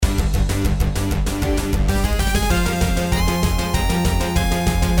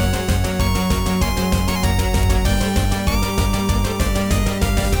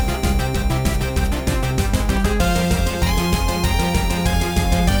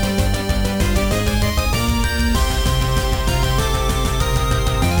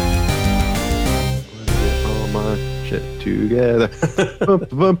together. Look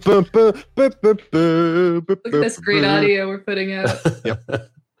at this great audio we're putting out. Yep.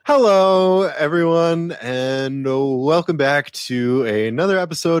 Hello, everyone, and welcome back to another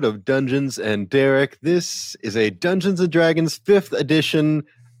episode of Dungeons and Derek. This is a Dungeons and Dragons 5th edition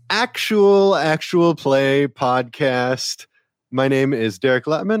actual play podcast. My name is Derek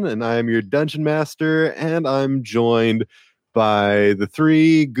Letman, and I am your Dungeon Master, and I'm joined by the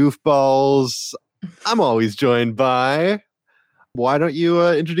three goofballs I'm always joined by. Why don't you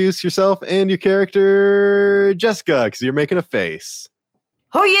introduce yourself and your character, Jessica, because you're making a face.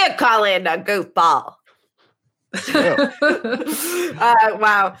 Who you calling a goofball?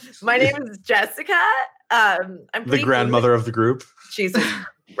 Wow. My name is Jessica. I'm the grandmother of the group. Jesus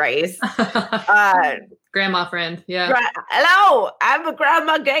Christ. Grandma friend, yeah. Hello, I'm a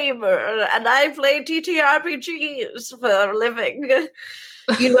grandma gamer, and I play TTRPGs for a living.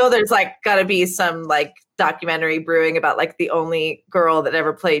 You know, there's gotta be some documentary brewing about the only girl that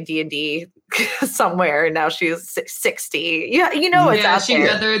ever played D&D somewhere, and now she's 60. Yeah, you know it's out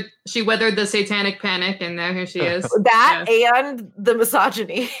there. She weathered the satanic panic, and now here she is. That and the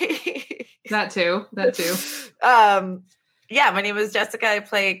misogyny. That too. Yeah, my name is Jessica. I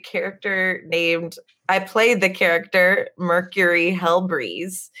play the character Mercury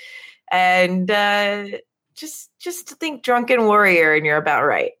Hellbreeze, and just think drunken warrior, and you're about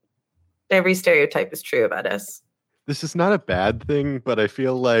right. Every stereotype is true about us. This is not a bad thing, but I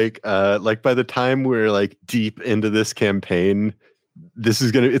feel like by the time we're deep into this campaign,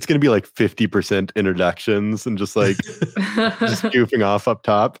 it's gonna be 50% introductions and just just goofing off up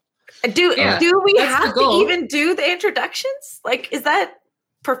top. Do we have to even do the introductions? Is that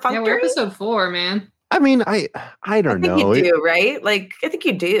perfunctory? Yeah, we're episode 4, man. I mean, I don't know. I think you do, right? I think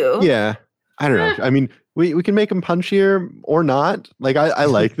you do. Yeah. I don't know. I mean, we can make them punchier or not. I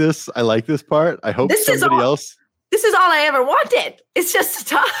like this. I like this part. I hope somebody else. This is all I ever wanted. It's just to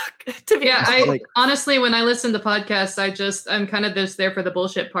talk. Honestly, when I listen to podcasts, I'm kind of just there for the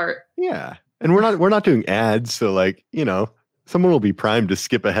bullshit part. Yeah. And we're not doing ads. So someone will be primed to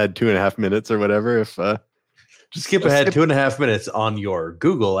skip ahead 2.5 minutes or whatever. If just skip ahead 2.5 minutes on your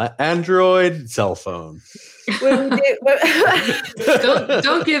Google Android cell phone. Don't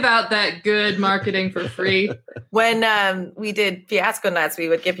give out that good marketing for free. When we did Fiasco Nuts, we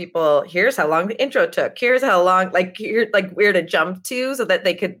would give people, here's how long the intro took. Here's how long, where to jump to, so that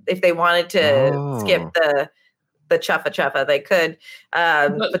they could, if they wanted to skip the chuffa chuffa, they could.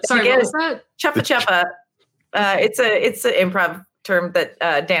 But sorry, what was that? Chuffa chuffa. It's an improv term that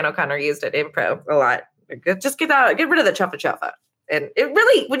Dan O'Connor used at improv a lot. Just get rid of the chuffa chuffa. And it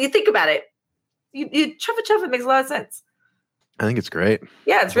really, when you think about it, you chuffa chuffa makes a lot of sense. I think it's great.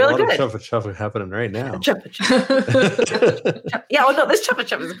 Yeah, it's really good. Chuffa chuffa happening right now. Chuffa chuffa. Yeah, well, no, this chuffa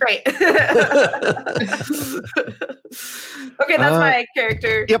chuffa is great. Okay, that's my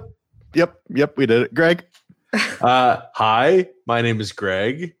character. Yep, we did it. Greg? Hi, my name is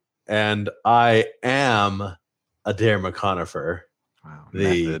Greg, and I am a Dare McConifer. Wow,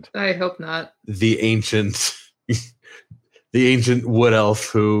 I hope not. The ancient wood elf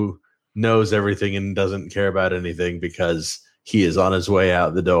who knows everything and doesn't care about anything because he is on his way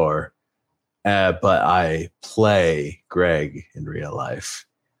out the door. But I play Greg in real life.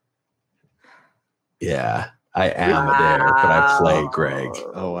 Yeah, I am a Dare, but I play Greg.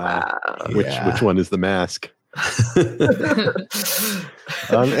 Oh wow! Which one is the mask?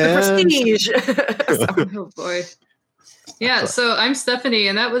 Prestige. Oh boy. Yeah, so I'm Stephanie,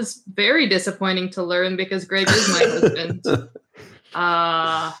 and that was very disappointing to learn because Greg is my husband.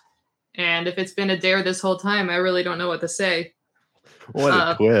 And if it's been a dare this whole time, I really don't know what to say. What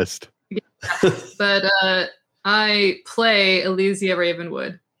a twist. Yeah, but I play Elysia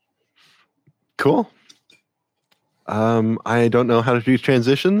Ravenwood. Cool. I don't know how to do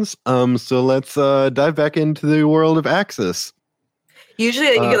transitions, so let's dive back into the world of Axis.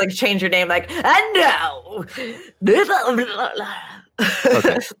 Usually you can change your name and now. Okay. Can I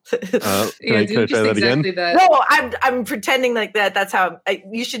try that again? That. No, I'm pretending like that. That's how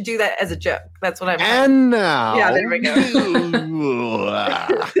you should do that as a joke. That's what I'm. And now, yeah, there we go.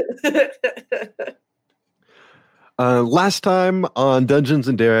 Last time on Dungeons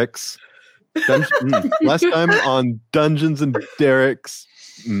and Derek's. Last time on Dungeons and Derek's.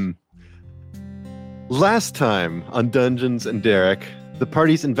 Last time on Dungeons and Derek, the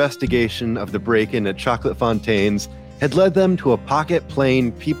party's investigation of the break-in at Chocolate Fontaines had led them to a pocket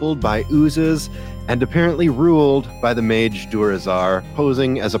plane peopled by oozes and apparently ruled by the mage Durazar,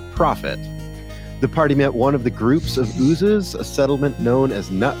 posing as a prophet. The party met one of the groups of oozes, a settlement known as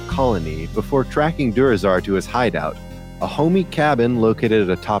Nut Colony, before tracking Durazar to his hideout, a homey cabin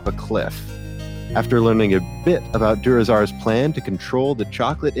located atop a cliff. After learning a bit about Durazar's plan to control the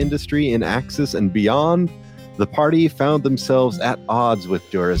chocolate industry in Axis and beyond, the party found themselves at odds with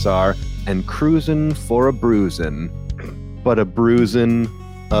Durazar and cruising for a bruisin'. But a bruisin'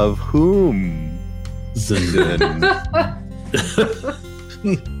 of whom? Zindin.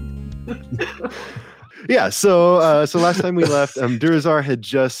 Yeah, so last time we left, Durazar had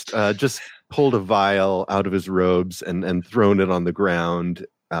just pulled a vial out of his robes and thrown it on the ground,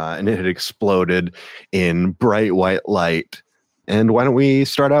 and it had exploded in bright white light. And why don't we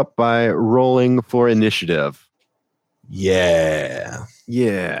start out by rolling for initiative? Yeah.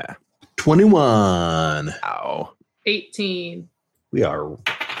 Yeah. 21. Ow. 18. We are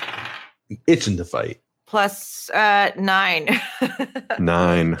itching to fight. Plus 9.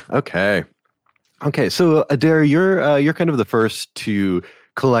 9. Okay. So Adair, you're kind of the first to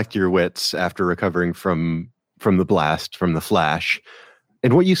collect your wits after recovering from the blast, from the flash.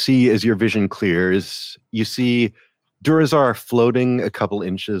 And what you see as your vision clears, you see Durazar floating a couple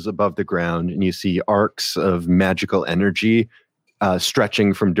inches above the ground, and you see arcs of magical energy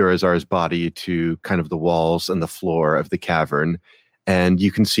stretching from Durazar's body to kind of the walls and the floor of the cavern. And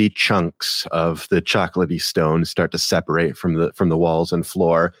you can see chunks of the chocolatey stone start to separate from the walls and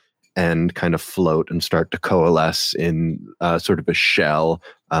floor and kind of float and start to coalesce in sort of a shell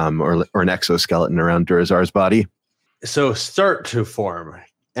or an exoskeleton around Durazar's body. So start to form.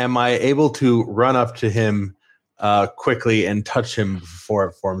 Am I able to run up to him quickly and touch him before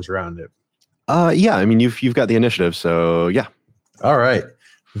it forms around him? Yeah, I mean you've got the initiative, so yeah. All right.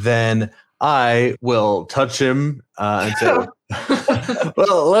 Then I will touch him and say,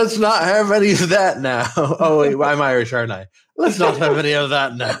 well, let's not have any of that now. Oh, wait, I'm Irish, aren't I? Let's not have any of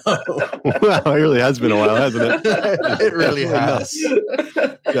that now. Wow, it really has been a while, hasn't it? It really has.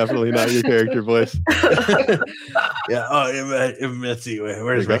 Definitely not your character voice. Yeah. Oh, Mitzi,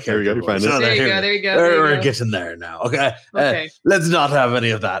 where's my Here we go. character You find voice? it. Oh, There you go. We're getting there now. Okay. Okay. Let's not have any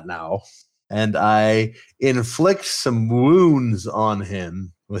of that now. And I inflict some wounds on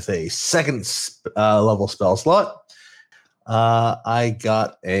him with a second level spell slot. I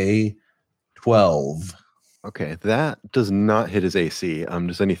got a 12. Okay, that does not hit his AC.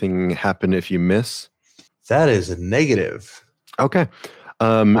 Does anything happen if you miss? That is a negative. Okay.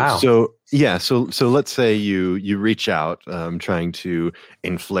 Wow. So let's say you reach out, trying to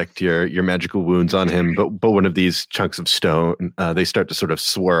inflict your magical wounds on him, but one of these chunks of stone, they start to sort of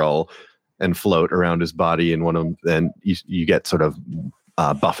swirl and float around his body, and one of them, then you get sort of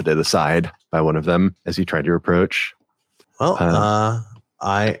buffeted aside by one of them as you try to approach. Well,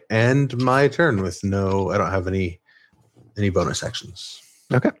 I end my turn with I don't have any bonus actions.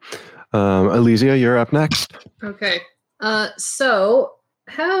 Okay. Elysia, you're up next. Okay. So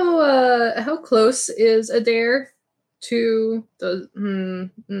how close is Adair to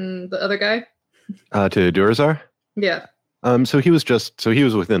the other guy? To Durazar? Yeah, So he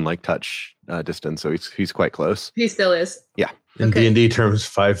was within like touch distance, so he's quite close. he still is. In Okay. D&D terms,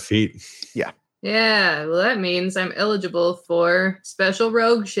 5 feet. Yeah, well, that means I'm eligible for special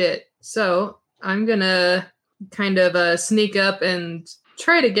rogue shit. So I'm gonna kind of sneak up and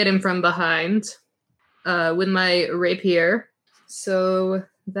try to get him from behind with my rapier. So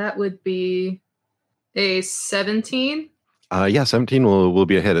that would be a 17. Yeah, 17 will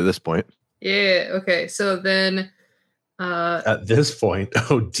be a hit at this point. Yeah, okay. So then At this point,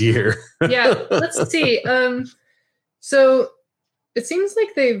 oh dear. yeah, let's see. So it seems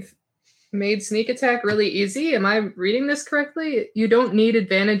like they've made sneak attack really easy. Am I reading this correctly? You don't need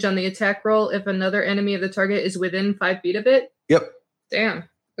advantage on the attack roll if another enemy of the target is within 5 feet of it? Yep. Damn.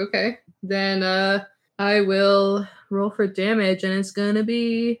 Okay. Then I will roll for damage and it's gonna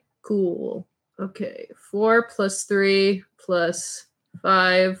be cool. Okay. 4 plus 3 plus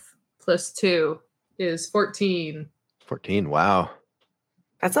 5 plus 2 is 14. 14. Wow.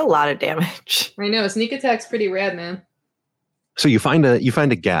 That's a lot of damage. I know, sneak attack's pretty rad, man. So you find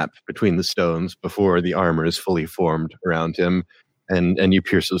a gap between the stones before the armor is fully formed around him, and you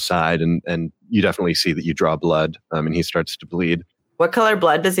pierce his side, and you definitely see that you draw blood, and he starts to bleed. What color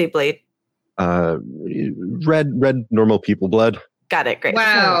blood does he bleed? Red normal people blood. Got it. Great.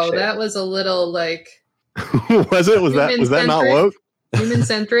 Wow, Sure. that was a little like Was that not Human-centric? woke? human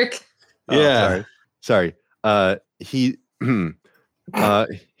centric. Oh, sorry.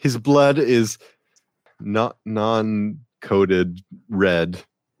 His blood is not non-coded red.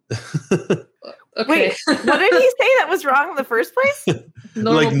 Okay. Wait, what did he say that was wrong in the first place?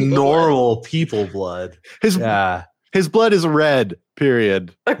 Normal Like people normal people blood. His His blood is red.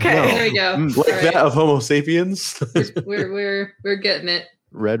 Period. Okay. No. There we go. Like All right. that of Homo sapiens. We're getting it.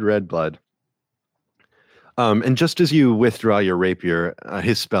 Red blood. And just as you withdraw your rapier,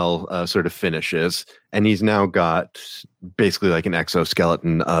 his spell sort of finishes, and he's now got basically like an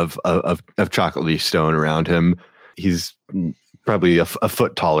exoskeleton of chocolatey stone around him. He's probably a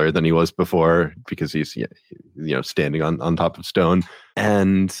foot taller than he was before because he's standing on top of stone.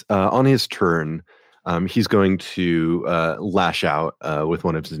 And on his turn, he's going to lash out with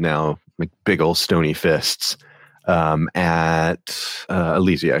one of his now like big old stony fists at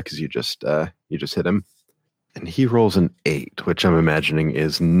Elysia because you just hit him. And he rolls an 8, which I'm imagining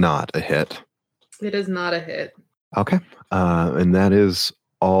is not a hit. It is not a hit. Okay. And that is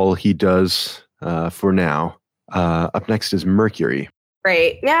all he does for now. Up next is Mercury.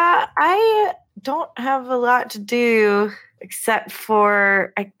 Great. Yeah, I don't have a lot to do except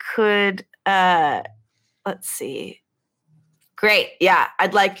for I could, let's see. Great. Yeah,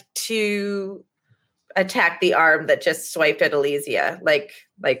 I'd like to attack the arm that just swiped at Elysia. Like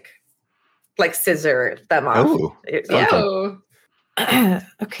scissor them off. Oh, Yeah. Oh,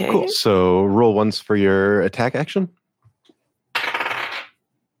 Okay. cool. So roll once for your attack action.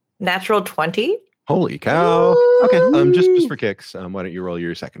 Natural 20. Holy cow. Okay. Just for kicks, why don't you roll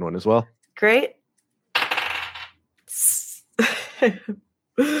your second one as well? Great.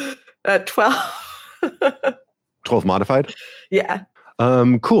 12. 12 modified. Yeah.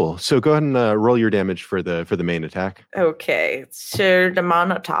 Cool. So go ahead and roll your damage for the main attack. Okay. So the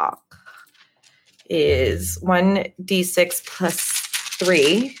mon attack is 1d6 plus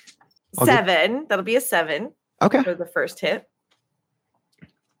 3. I'll get- 7. That'll be a 7 Okay. for the first hit.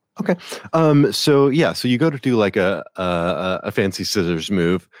 Okay. So you go to do like a fancy scissors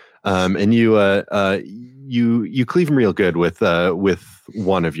move, and you cleave him real good with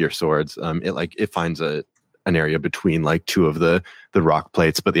one of your swords. It finds an area between like two of the rock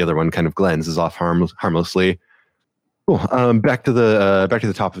plates, but the other one kind of glances off harmlessly. Cool. Back to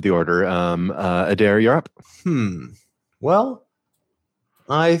the top of the order. Adair, you're up. Well,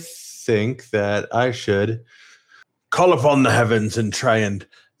 I think that I should call upon the heavens and try and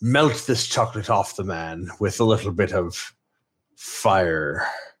melt this chocolate off the man with a little bit of fire,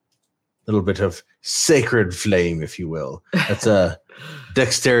 a little bit of sacred flame, if you will. That's a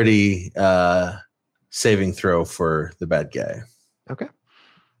dexterity saving throw for the bad guy. Okay.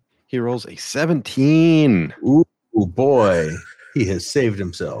 He rolls a 17. Ooh, boy, he has saved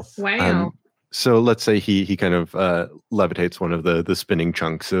himself. wow. So let's say he kind of levitates one of the spinning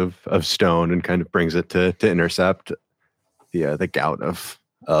chunks of stone and kind of brings it to intercept the gout of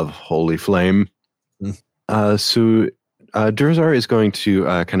holy flame. So Durzar is going to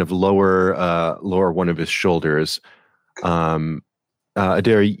kind of lower one of his shoulders.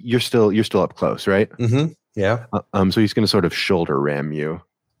 Adair, you're still up close, right? Mm-hmm. Yeah. So he's going to sort of shoulder ram you.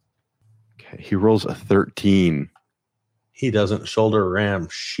 Okay, he rolls a 13. He doesn't shoulder ram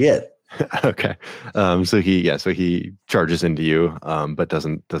shit. Okay. So he charges into you, but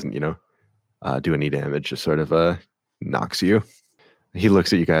doesn't do any damage, just sort of knocks you. He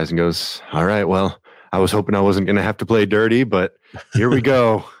looks at you guys and goes, "All right, well, I was hoping I wasn't going to have to play dirty, but here we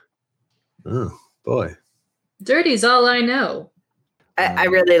go." Oh, boy. Dirty's all I know. I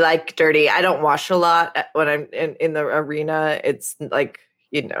really like dirty. I don't wash a lot when I'm in the arena. It's like,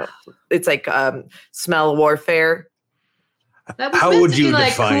 it's like smell warfare. That was How meant would to you be like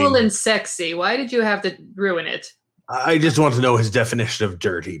define- cool and sexy. Why did you have to ruin it? I just want to know his definition of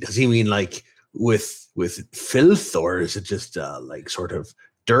dirty. Does he mean like with filth, or is it just like sort of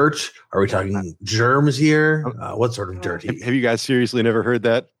dirt? Are we talking germs here? What sort of dirty? Have you guys seriously never heard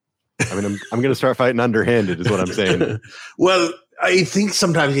that? I mean, I'm going to start fighting underhanded, is what I'm saying. Well, I think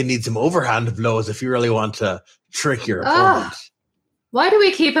sometimes you need some overhand blows if you really want to trick your opponent. Why do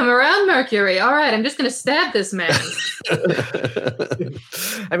we keep him around, Mercury? All right, I'm just going to stab this man.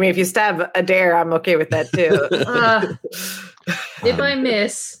 I mean, if you stab Adair, I'm okay with that too. If I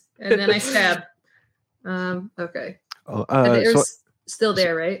miss and then I stab. Okay. Adair's still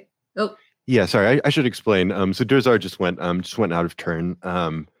there, right? Oh, Yeah, sorry, I should explain. So Durzar just went out of turn.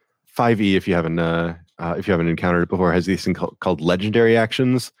 5e, if you haven't encountered it before, has these things called legendary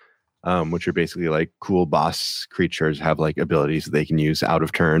actions, which are basically like cool boss creatures have like abilities that they can use out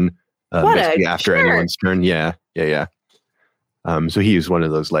of turn, basically after anyone's turn. Yeah. So he used one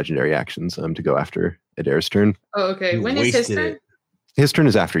of those legendary actions to go after Adair's turn. oh, okay. You When is his wasted turn? it. His turn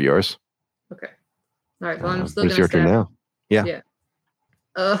is after yours. Okay. All right. Well, I'm still But it's going to your stab.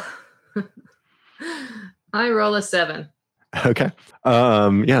 turn now. I roll a 7. Okay.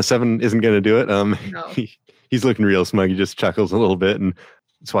 7 isn't going to do it. No. He's looking real smug. He just chuckles a little bit and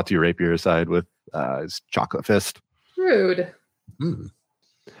swats your rapier aside with his chocolate fist. Rude.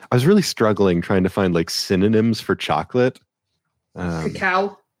 I was really struggling trying to find like synonyms for chocolate.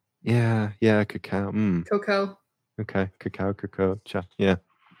 Cacao. Yeah, cacao. Cocoa. Okay, cacao, yeah.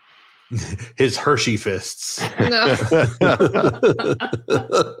 His Hershey fists. No.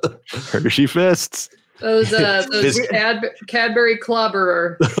 Hershey fists. Those His- Cadbury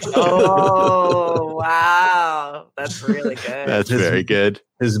clobberer. Oh, wow. That's really good. That's very good.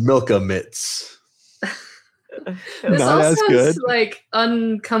 His Milka mitts. This Not all as sounds good. like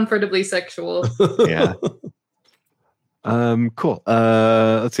uncomfortably sexual. Yeah. Cool.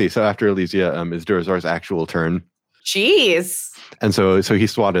 Let's see. So after Elysia, is Durazar's actual turn. Jeez. And so he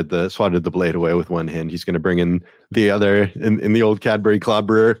swatted the blade away with one hand. He's going to bring in the other in the old Cadbury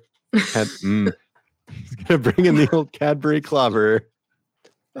clobberer. He's going to bring in the old Cadbury clobberer.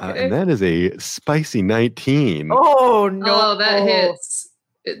 Okay. And that is a spicy 19. Oh, no. Oh, that hits.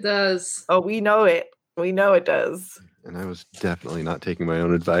 It does. Oh, we know it. We know it does. And I was definitely not taking my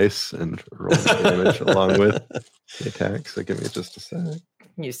own advice and rolling damage along with the attack. So give me just a sec.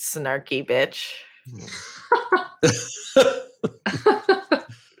 You snarky bitch.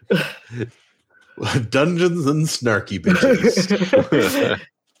 Dungeons and snarky bitches.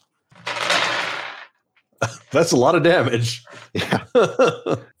 That's a lot of damage. Yeah.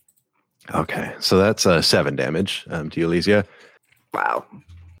 Okay. So that's 7 damage to Elysia. Wow.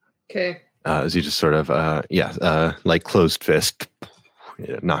 Okay. As you just sort of, like closed fist,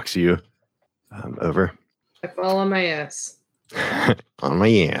 it knocks you over. I fall on my ass. On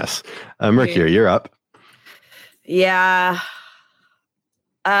my ass. Mercury, you're up. Yeah.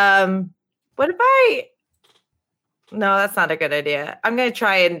 What if I... No, that's not a good idea. I'm going to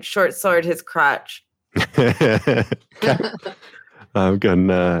try and short sword his crotch. Okay. I'm going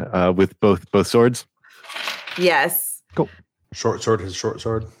with both swords. Yes. Short sword, his short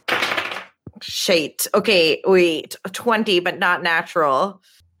sword. Shit. Okay, wait. 20, but not natural.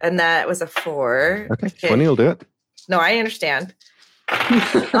 And that was a 4. Okay. 20 will do it. No, I understand.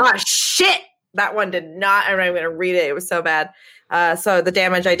 Ah, shit! That one did not. I'm not going to read it. It was so bad. So the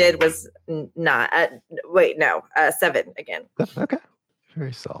damage I did was not. 7 again. Okay.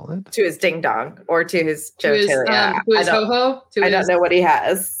 Very solid. To his ding dong or to his To his genitalia. ho ho. I don't know what he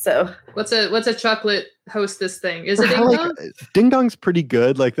has. So What's a chocolate hostess thing? Is it ding Like, dong? ding dong's pretty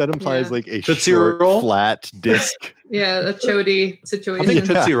good. Like that implies Yeah. like a Tootsie short, Roll? flat disc. Yeah, a chody I situation. think a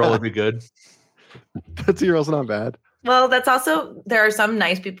Tootsie Roll would be good. Tootsie Roll's not bad. well, that's also there are some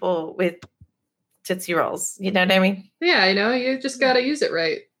nice people with Tootsie Rolls. You know what I mean? Yeah, you just gotta use it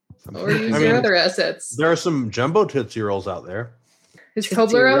right. Or use I your mean, other assets. There are some jumbo Tootsie Rolls out there. His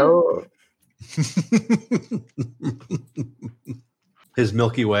Tootsie Toblerone? Roll. His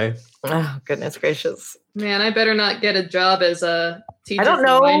Milky Way. Oh, goodness gracious. Man, I better not get a job as a teacher I don't for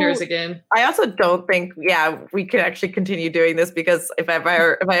know. minors again. I also don't think, we could actually continue doing this because if I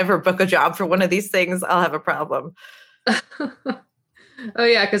ever book a job for one of these things, I'll have a problem. Oh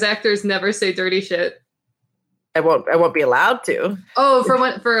yeah, because actors never say dirty shit. I won't be allowed to. Oh, for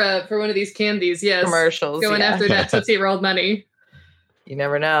one of these candies, yes. Commercials. Going yeah. after that Tootsie Rolled money. You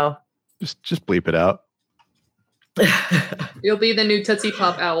never know. Just bleep it out. You'll be the new Tootsie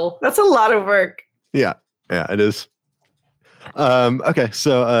Pop owl. That's a lot of work. Yeah, it is. Okay,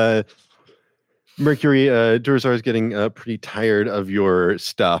 so Mercury, Durazar is getting pretty tired of your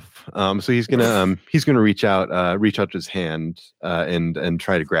stuff. So he's gonna reach out his hand and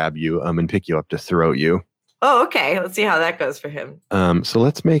try to grab you and pick you up to throw you. Oh, okay. Let's see how that goes for him. So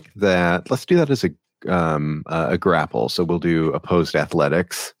let's do that as a grapple. So we'll do opposed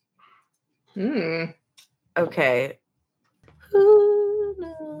athletics. Hmm. Okay. Who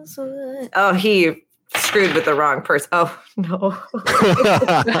knows what? Oh, he screwed with the wrong person. Oh, no.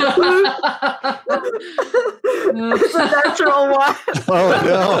 It's a natural one.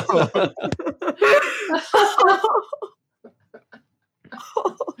 Oh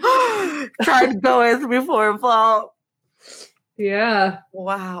Tried to go with before fall. Yeah.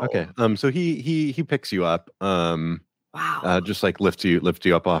 Wow. no. Okay. So he picks you up. Wow. Just like lift you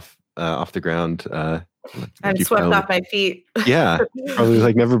up off the ground. I'm you swept fell. off my feet. Yeah, probably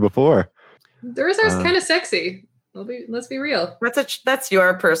like never before. Durazar's kind of sexy. Let's be real. That's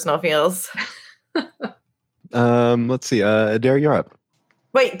your personal feels. Let's see. Adair, you're up.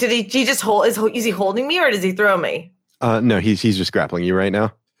 Wait, did he just hold? Is he holding me or does he throw me? No, he's just grappling you right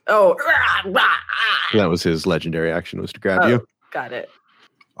now. Oh, That was his legendary action, was to grab you. Got it.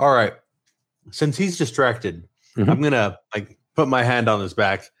 All right. Since he's distracted, Mhm. I'm gonna put my hand on his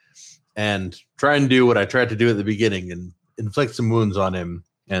back and try and do what I tried to do at the beginning and inflict some wounds on him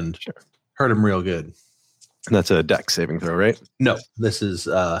and hurt him real good. And that's a dex saving throw, right? No, this is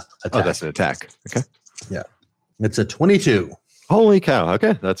attack. Oh, that's an attack. Okay. It's a 22. Holy cow.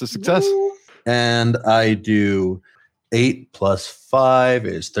 Okay, that's a success. And I do 8 plus 5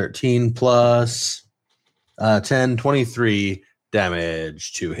 is 13 plus 10, 23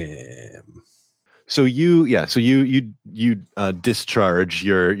 damage to him. So you discharge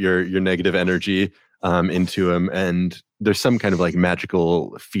your negative energy into him, and there's some kind of like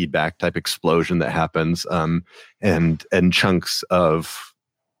magical feedback type explosion that happens, and chunks of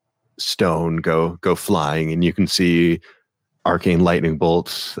stone go flying, and you can see arcane lightning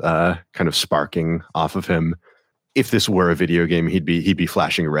bolts kind of sparking off of him. If this were a video game, he'd be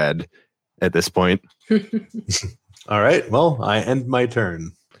flashing red at this point. All right. Well, I end my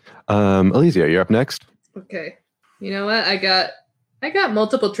turn. Elysia, you're up next. Okay. You know what? I got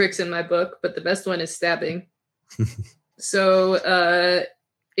multiple tricks in my book, but the best one is stabbing. So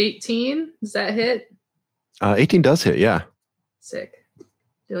 18, does that hit? 18 does hit, yeah. Sick.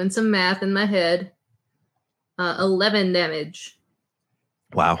 Doing some math in my head. 11 damage.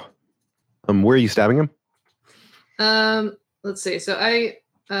 Wow. Where are you stabbing him? Let's see. So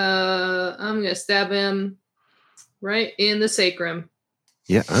I'm gonna stab him right in the sacrum.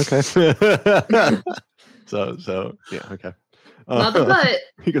 Yeah, okay. so yeah, okay. Not the butt.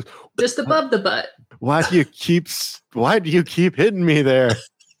 He goes, just above the butt. Why do you keep hitting me there?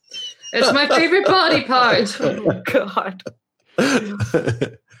 It's my favorite body part. Oh God.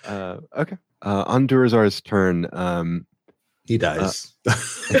 Okay. On Durazar's turn, he dies.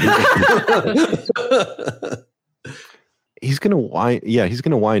 He's gonna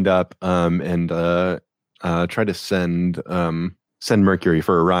wind up and try to send Mercury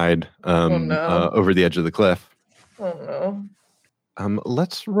for a ride over the edge of the cliff. Oh no.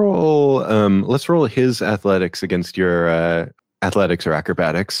 Let's roll his athletics against your athletics or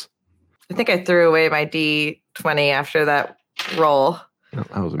acrobatics. I think I threw away my D20 after that roll. Oh,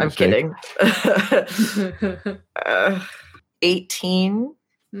 that was a I'm mistake. kidding. 18.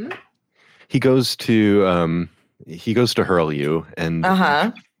 He goes to hurl you,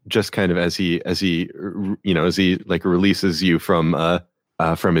 and just kind of as he like releases you from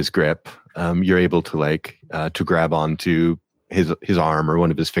his grip, you're able to grab onto his arm or one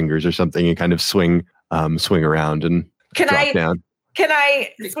of his fingers or something and kind of swing around and drop down. Can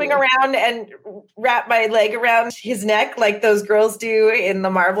I swing around and wrap my leg around his neck like those girls do in the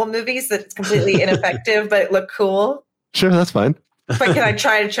Marvel movies? That's completely ineffective, but it look cool. Sure, that's fine. But can I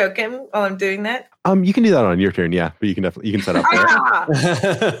try to choke him while I'm doing that? You can do that on your turn, yeah. But you can set up there.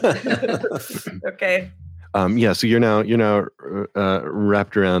 Okay. Yeah. So you're now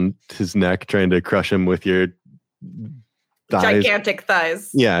wrapped around his neck, trying to crush him with your thighs. Gigantic thighs.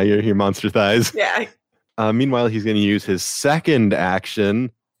 Yeah, your monster thighs. Yeah. Meanwhile, he's going to use his second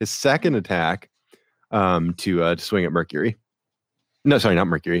action, his second attack, to swing at Mercury. No, sorry, not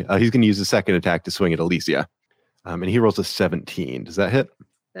Mercury. He's going to use his second attack to swing at Elysia. And he rolls a 17. Does that hit?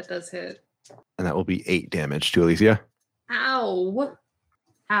 That does hit. And that will be 8 damage to Elysia. Ow.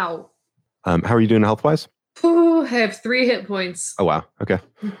 How are you doing health-wise? I have 3 hit points. Oh, wow. Okay.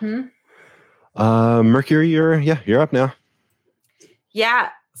 Mm-hmm. Mercury, you're up now. Yeah.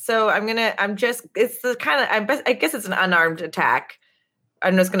 So it's the kind of, I guess it's an unarmed attack.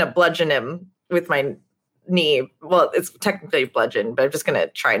 I'm just going to bludgeon him with my knee. Well, it's technically bludgeon, but I'm just going to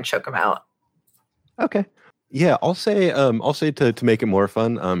try and choke him out. Okay. Yeah, I'll say to make it more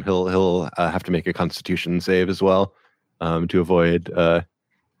fun, he'll have to make a Constitution save as well, to avoid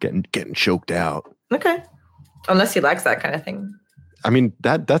getting choked out. Okay. Unless he likes that kind of thing. I mean,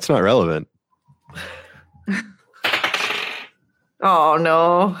 that's not relevant. Oh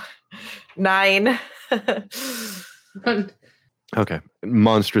no. 9. Okay.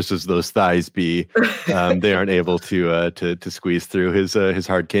 Monstrous as those thighs be, they aren't able to squeeze through his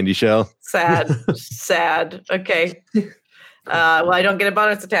hard candy shell. Sad. Okay. Well, I don't get a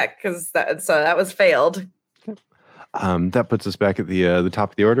bonus attack because that was failed. That puts us back at the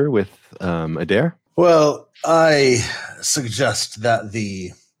top of the order with Adair. Well, I suggest that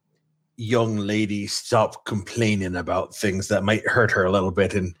the young lady stop complaining about things that might hurt her a little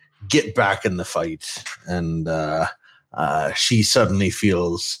bit and get back in the fight. And she suddenly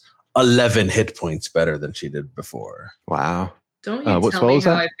feels 11 hit points better than she did before. Wow. Don't you tell me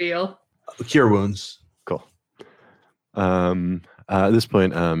how I feel. Cure wounds. Cool. At this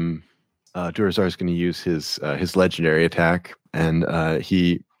point, Durazar is going to use his legendary attack, and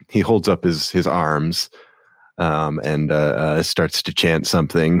he holds up his arms and starts to chant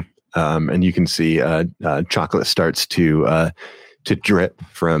something. And you can see chocolate starts to drip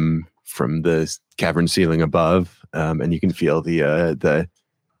from the cavern ceiling above, and you can feel the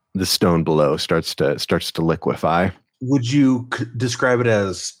stone below starts to liquefy. Would you describe it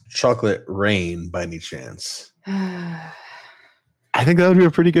as chocolate rain by any chance? I think that would be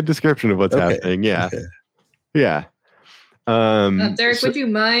a pretty good description of what's happening. Yeah. Okay. Yeah. Derek, would you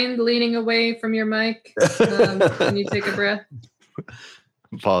mind leaning away from your mic when you take a breath?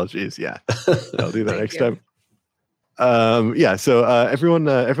 Apologies. Yeah, I'll do that Thank next you. time. Yeah. So everyone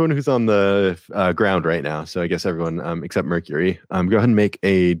who's on the ground right now. So I guess everyone except Mercury. Go ahead and make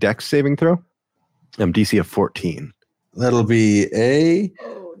a Dex saving throw. DC of 14. That'll be a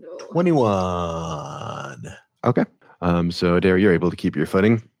Oh no. 21. Okay. So Dare, you're able to keep your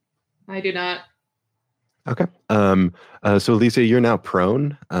footing. I do not. Okay. So Alicia, you're now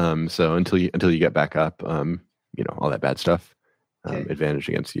prone. So until you get back up, all that bad stuff. Okay. Advantage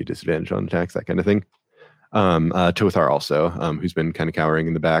against you, disadvantage on attacks, that kind of thing. Tothar also, who's been kind of cowering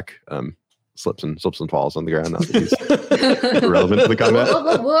in the back, slips and falls on the ground. Not that he's irrelevant to the combat.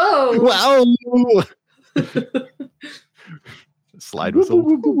 Whoa. Wow! Slide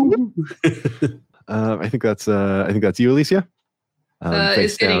whistle. I think that's you, Alicia.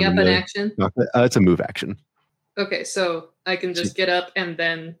 Is getting up an action? It's a move action. Okay, so I can just get up and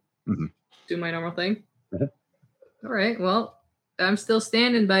then Mhm. do my normal thing. Mhm. All right. Well, I'm still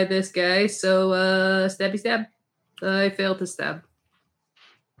standing by this guy, so stabby stab. I failed to stab.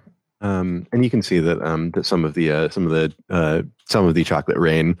 And you can see that that some of the chocolate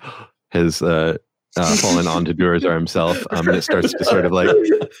rain has fallen onto Durazar himself, and it starts to sort of like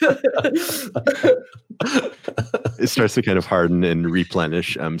it starts to kind of harden and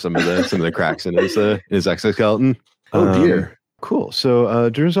replenish some of the cracks in his exoskeleton. Oh dear. Cool. So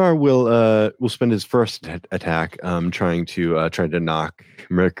Durazar will spend his first attack trying to knock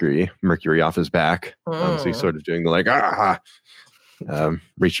Mercury off his back. So he's sort of doing the like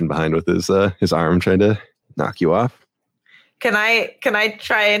reaching behind with his arm, trying to knock you off. Can I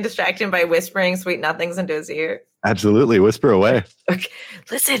try and distract him by whispering sweet nothings into his ear? Absolutely, whisper away. Okay.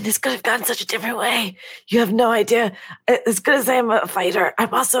 Listen, this could have gone such a different way. You have no idea. As good as I am a fighter,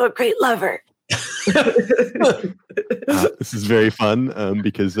 I'm also a great lover. This is very fun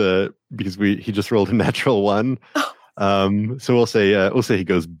because he just rolled a natural 1. So we'll say he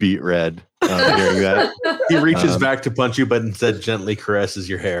goes beet red hearing that. He reaches back to punch you, but instead gently caresses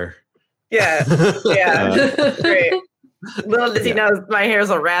your hair. Yeah. Great. Little does he know my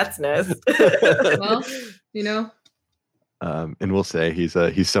hair's a rat's nest. Well, and we'll say he's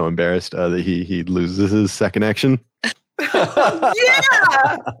so embarrassed that he loses his second action.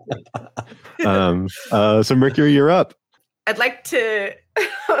 Yeah. So Mercury, you're up. I'd like to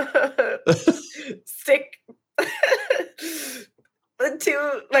stick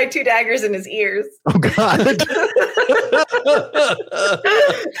my two daggers in his ears. Oh God.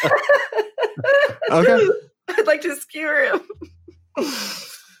 Okay. I'd like to skewer him.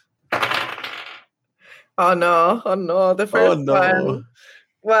 Oh no. The first one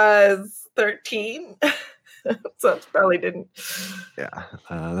was 13. So it probably didn't. Yeah,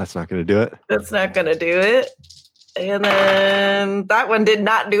 that's not going to do it. That's not going to do it. And then that one did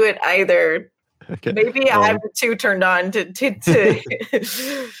not do it either. Okay. Maybe I'm too turned on to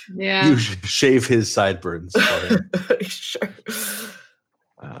Yeah. You shave his sideburns for him. Sure.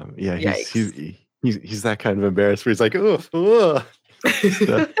 Yeah, he's that kind of embarrassed where he's like, oh,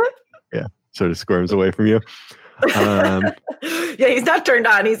 yeah, sort of squirms away from you. Yeah, he's not turned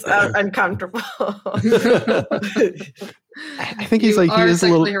on. He's uncomfortable. I think he's like he is a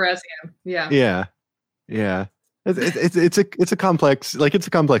little harassing him. Yeah. It's a complex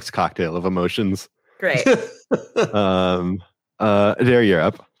cocktail of emotions. Great. There you're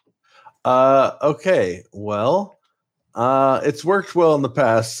up. Okay. Well, it's worked well in the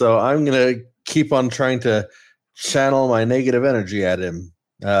past, so I'm gonna keep on trying to channel my negative energy at him.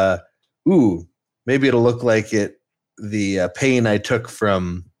 Maybe it'll look like the pain I took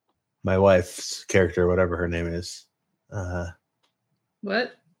from my wife's character, whatever her name is.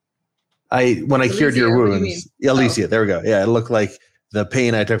 What? When I cured your Alicia, what do you wounds, mean? Alicia, there we go. Yeah, it looked like the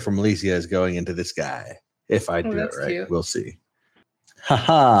pain I took from Alicia is going into this guy. If I do it that's right, cute. we'll see.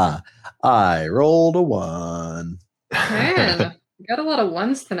 Haha! I rolled a 1. Man, you got a lot of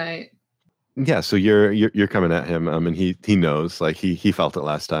ones tonight. Yeah, so you're coming at him, and he knows, like he felt it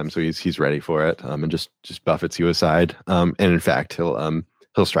last time, so he's ready for it, and just buffets you aside, and in fact he'll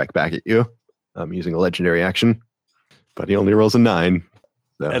strike back at you, using a legendary action, but he only rolls a 9.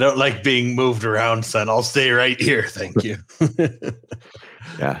 So. I don't like being moved around, son. I'll stay right here, thank you.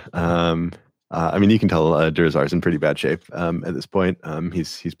 Yeah, I mean you can tell Durazar's in pretty bad shape at this point.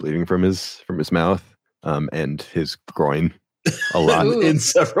 He's bleeding from his mouth, and his groin. A lot. Ooh. In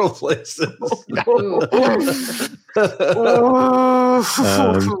several places. Ooh.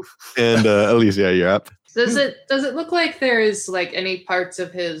 And Alicia, you're up. Does it look like there is like any parts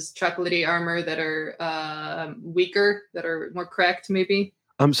of his chocolatey armor that are weaker, that are more cracked, maybe?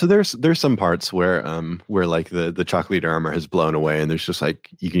 So there's some parts where like the chocolate armor has blown away, and there's just like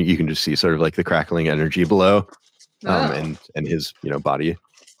you can just see sort of like the crackling energy below, and his body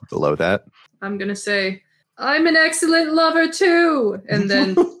below that. I'm gonna say, I'm an excellent lover too, and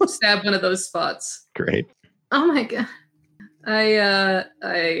then stab one of those spots. Great. Oh my god. I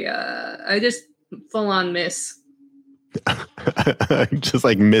just full on miss. Just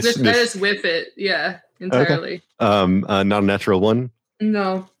like miss. I just whiff it. Yeah, entirely. Okay. Not a natural one.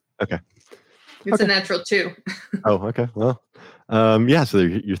 No. Okay. It's a natural 2. Oh, okay. Well, yeah. So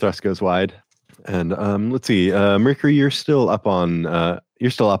your thrust goes wide, and let's see. Mercury, you're still up on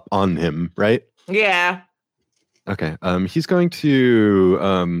him, right? Yeah. Okay. He's going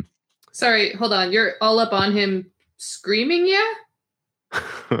to. Sorry, hold on. You're all up on him, screaming, yeah?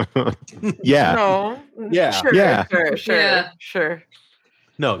 Yeah. No. Yeah. Sure, Yeah. Sure. Yeah. Sure.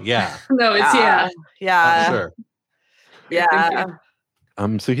 No, yeah. No, it's yeah. Yeah. Sure. Yeah.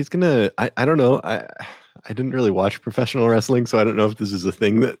 So he's gonna. I don't know. I didn't really watch professional wrestling, so I don't know if this is a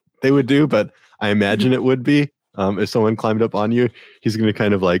thing that they would do, but I imagine it would be. If someone climbed up on you, he's gonna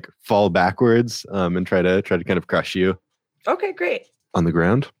kind of like fall backwards, and try to kind of crush you Okay, great. on the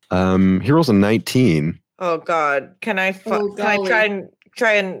ground. He rolls a 19. Oh God. Can I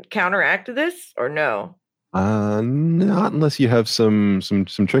try and counteract this or no? Not unless you have some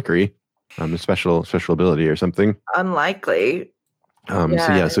trickery, a special ability or something. Unlikely.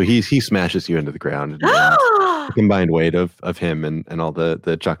 So he smashes you into the ground. And, the combined weight of him and all the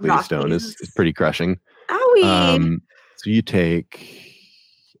chocolatey stone is pretty crushing. Owie. So you take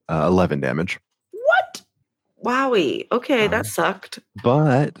 11 damage. What? Wowie. Okay, that sucked.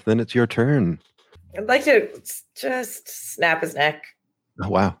 But then it's your turn. I'd like to just snap his neck. Oh,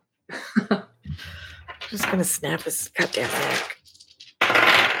 wow. Just gonna snap his goddamn neck.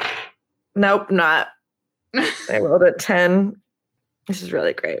 Nope, not. I rolled a 10. This is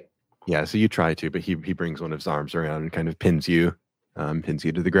really great. Yeah, so you try to, but he brings one of his arms around and kind of pins you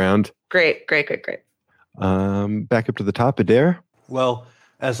to the ground. Great. Back up to the top, Adair. Well,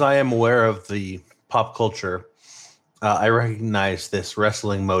 as I am aware of the pop culture, I recognize this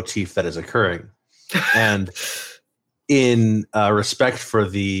wrestling motif that is occurring. And in respect for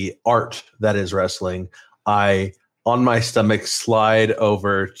the art that is wrestling, I, on my stomach, slide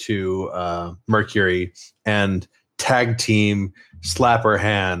over to Mercury and tag team, slap her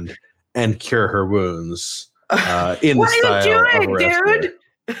hand, and cure her wounds in the style of a wrestler. Dude?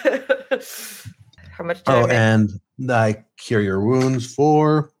 How much do I make? And I cure your wounds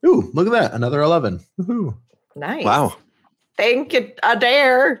for, ooh, look at that, another 11. Woohoo. Nice. Wow. Thank you,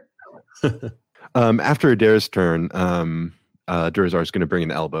 Adair. After Adair's turn, Durazar is going to bring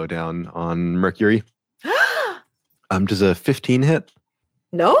an elbow down on Mercury. Does a 15 hit?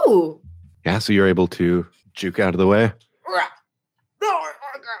 No. Yeah, so you're able to juke out of the way.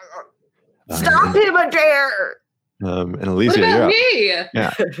 Stop him, Adair. And What Alicia, about you're up. me?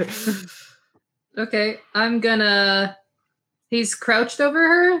 Yeah. Okay, I'm gonna. He's crouched over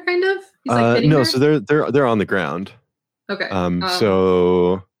her, kind of. He's like hitting No, her? so they're on the ground. Okay.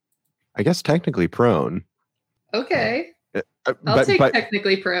 So I guess technically prone. Okay. I'll But take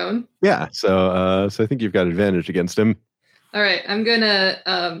technically prone. yeah, so I think you've got advantage against him. All right, I'm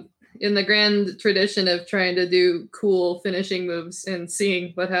gonna, in the grand tradition of trying to do cool finishing moves and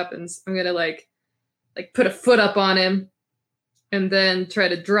seeing what happens, I'm gonna like put a foot up on him, and then try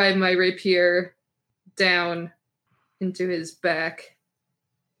to drive my rapier down into his back.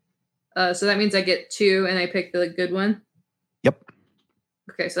 So that means I get 2, and I pick the good one. Yep.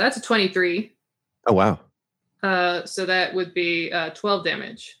 Okay, so that's a 23. Oh wow. So that would be 12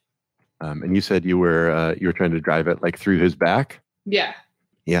 damage. And you said you were trying to drive it like through his back. Yeah.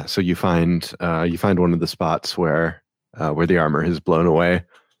 Yeah. So you find one of the spots where the armor has blown away,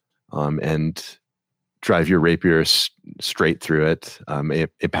 and drive your rapier straight through it.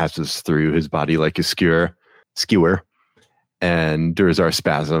 It passes through his body like a skewer, and Durazar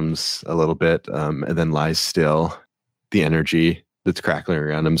spasms a little bit, and then lies still. The energy that's crackling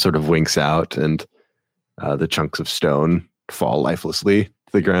around him sort of winks out, and the chunks of stone fall lifelessly to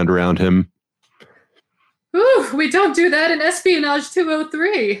the ground around him. Ooh, we don't do that in Espionage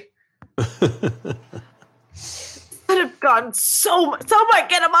 203. Could have gone someone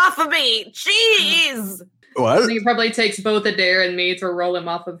get him off of me. Jeez. I What? think it probably takes both Adair and me to roll him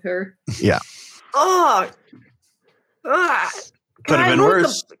off of her. Yeah. Oh. Ugh. Could have been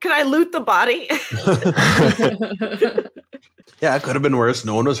worse. Can I loot the body? Yeah, it could have been worse.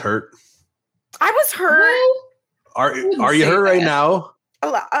 No one was hurt. I was hurt. Well, Are wouldn't you say hurt right that. now?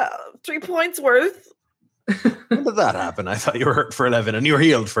 3 points worth. When did that happen? I thought you were hurt for 11 and you were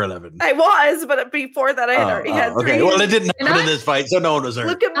healed for 11. I was, but before that I had already had 3. Okay, well, it didn't And happen in this fight, so no one was hurt.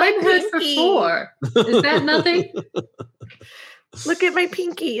 Look at my I'm hurt for pinky. 4. Is that nothing? Look at my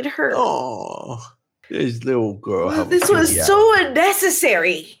pinky. It hurt. Oh, this little girl. Well, have a this was pinky so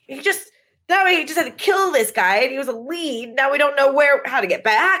unnecessary. Now he just had to kill this guy, and he was a lead. Now we don't know how to get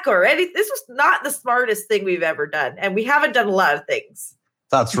back or anything. This was not the smartest thing we've ever done, and we haven't done a lot of things.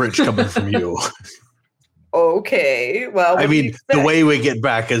 That's rich coming from you. Okay, well, I what do you mean, the expect? way we get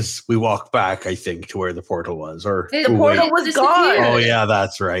back is we walk back, I think, to where the portal was. Or The The we- portal It was disappeared. gone. Oh, yeah,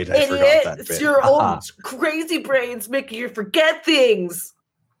 that's right. I forgot that Idiot! bit. It's your Aha. old crazy brains making you forget things.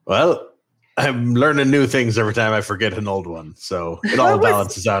 Well, I'm learning new things every time I forget an old one. So it all What was-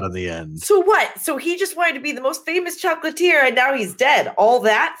 balances out in the end. So what? So he just wanted to be the most famous chocolatier, and now he's dead. All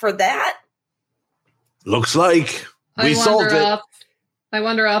that for that? Looks like we solved it. I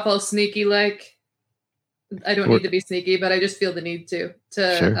wander off all sneaky like. I don't need to be sneaky, but I just feel the need to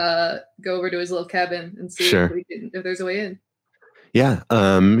go over to his little cabin and see Sure. if there's a way in. Yeah.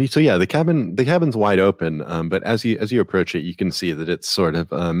 So yeah, the cabin's wide open. But as you approach it, you can see that it's sort of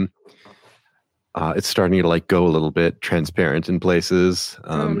it's starting to like go a little bit transparent in places,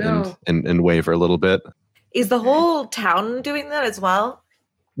 no. and waver a little bit. Is the whole town doing that as well?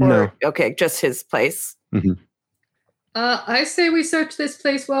 No. Okay, just his place. I say we search this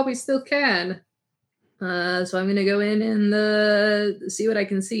place while we still can. So I'm gonna go in and see what I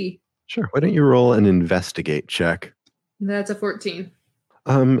can see. Sure. Why don't you roll an investigate check? That's a 14.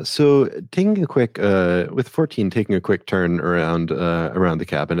 So taking a quick with 14, taking a quick turn around the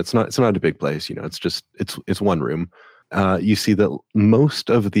cabin. It's not a big place, you know. It's just it's one room. You see that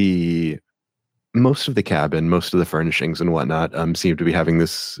most of the cabin, most of the furnishings and whatnot, seem to be having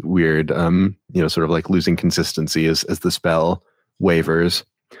this weird, sort of like losing consistency as the spell wavers.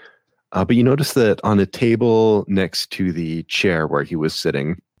 But you notice that on a table next to the chair where he was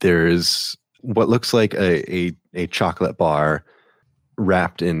sitting, there's what looks like a chocolate bar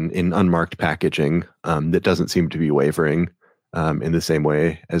wrapped in unmarked packaging that doesn't seem to be wavering in the same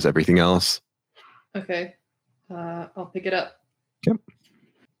way as everything else. Okay. I'll pick it up. Yep.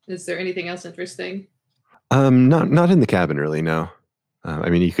 Is there anything else interesting? Not in the cabin, really. No. I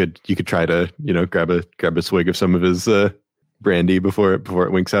mean, you could try to grab a swig of some of his brandy before it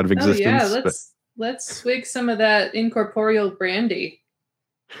winks out of existence. Oh yeah, let's swig some of that incorporeal brandy.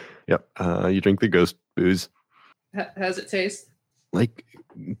 Yep. You drink the ghost booze. How's it taste? Like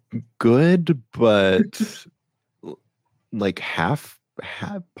good, but like half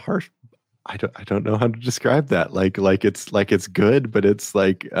part. I don't know how to describe that. Like it's good, but it's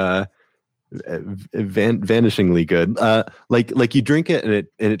like vanishingly good. Like you drink it and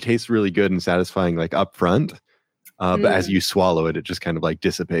it tastes really good and satisfying like up front. But as you swallow it, it just kind of like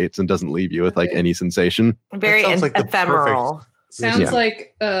dissipates and doesn't leave you with like any sensation. Very sounds like the ephemeral. Sounds Yeah.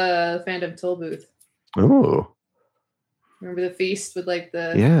 like Phantom Tollbooth. Oh, Remember the feast with like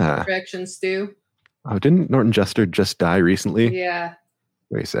the yeah. attraction stew? Oh, didn't Norton Jester just die recently? Yeah.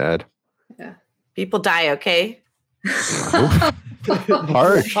 Very sad. People die, okay?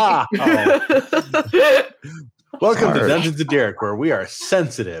 Harsh. Ah, oh. Welcome to Harsh. Dungeons and Derek, where we are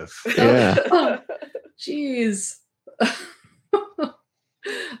sensitive. Yeah. Oh, jeez. All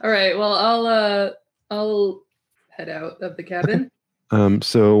right. Well, I'll head out of the cabin.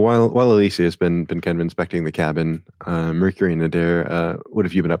 So while Alicia has been kind of inspecting the cabin, Mercury and Adair, what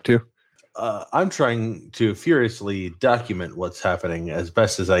have you been up to? I'm trying to furiously document what's happening as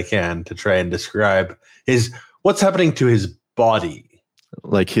best as I can to try and describe what's happening to his body.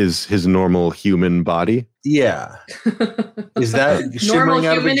 Like his normal human body? Yeah. Is that Normal shimmering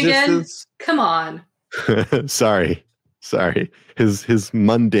out of human again? existence? Come on. Sorry. His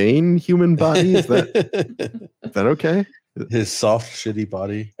mundane human body? Is that okay? His soft, shitty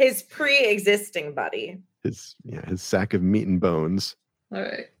body. His pre-existing body. His sack of meat and bones. All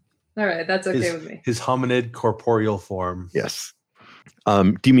right. That's okay with me. His hominid corporeal form. Yes.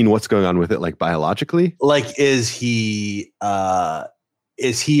 Do you mean what's going on with it, like biologically? Like, is he or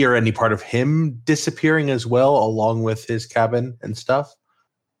any part of him disappearing as well, along with his cabin and stuff?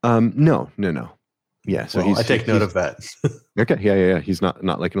 No. Yeah, so Well, I take note of that. Okay, yeah. He's not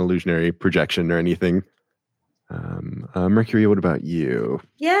like an illusionary projection or anything. Mercury, what about you?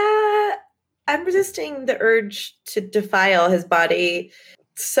 Yeah, I'm resisting the urge to defile his body.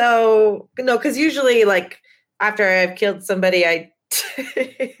 So, no, because usually, like, after I've killed somebody, I...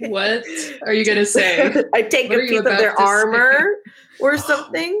 What are you going to say? I take What a are you piece of about their to say? armor or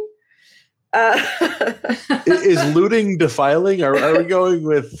something. Is looting defiling? Are we going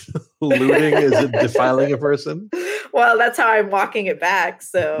with Looting is it defiling a person? Well, that's how I'm walking it back.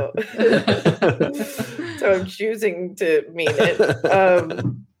 So, so I'm choosing to mean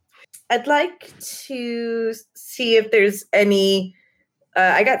it. I'd like to see if there's any.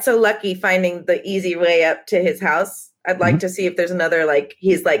 I got so lucky finding the easy way up to his house. I'd like to see if there's another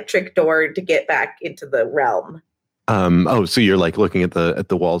he's trick door to get back into the realm. Oh, so you're looking at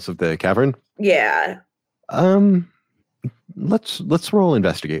the walls of the cavern? Yeah. Let's roll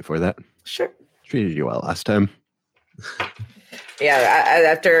investigate for that. Sure. Treated you well last time. Yeah,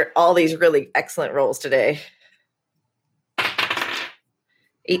 after all these really excellent rolls today.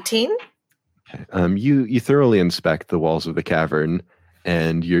 18? Okay. You thoroughly inspect the walls of the cavern,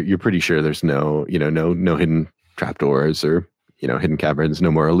 and you're pretty sure there's no hidden trapdoors or hidden caverns,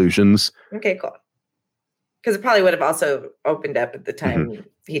 no more illusions. Okay, cool. Because it probably would have also opened up at the time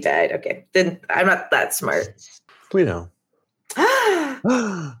he died. Okay, then I'm not that smart. We know.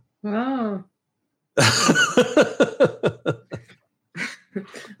 Oh.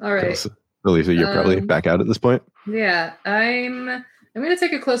 All right. So, Elisa, you're probably back out at this point. Yeah, I'm going to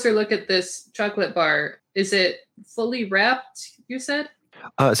take a closer look at this chocolate bar. Is it fully wrapped, you said?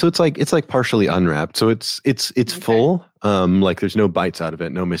 So it's like partially unwrapped. So it's okay. Full. There's no bites out of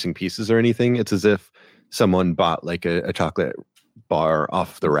it, no missing pieces or anything. It's as if someone bought a chocolate bar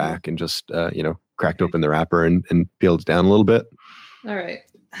off the rack and just cracked open the wrapper and peeled it down a little bit. All right.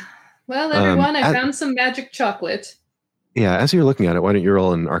 Well, everyone, I found some magic chocolate. Yeah, as you're looking at it, why don't you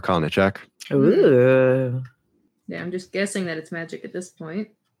roll an Arcana check? Ooh. Yeah, I'm just guessing that it's magic at this point.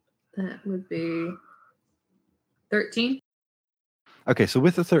 That would be 13. Okay, so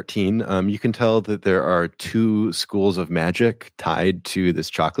with the 13, you can tell that there are 2 schools of magic tied to this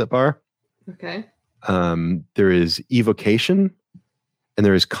chocolate bar. Okay. There is evocation and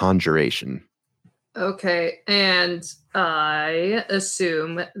there is conjuration. Okay, and I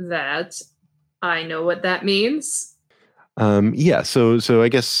assume that I know what that means. Yeah, so I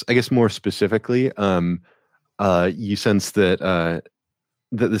guess more specifically, you sense that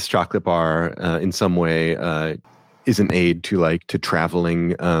this chocolate bar in some way is an aid to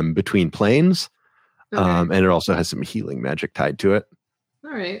traveling between planes, and it also has some healing magic tied to it.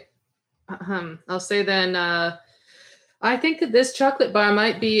 All right. I'll say then, I think that this chocolate bar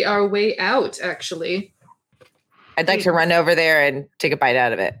might be our way out, actually. I'd like to run over there and take a bite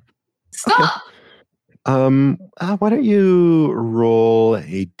out of it. Stop! Okay. Why don't you roll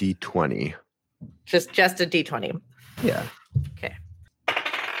a d20? Just a d20. Yeah. Okay.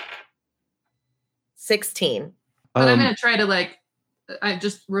 16. But I'm going to try to I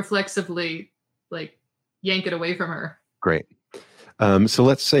just reflexively yank it away from her. Great. So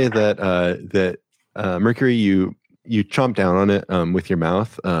let's say that Mercury, you chomp down on it with your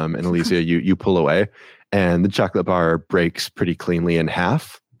mouth, and Alicia, you pull away, and the chocolate bar breaks pretty cleanly in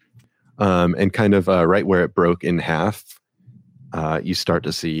half. And kind of right where it broke in half, you start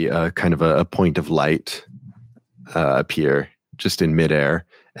to see kind of a point of light appear just in midair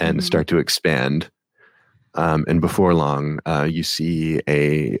and start to expand. And before long, you see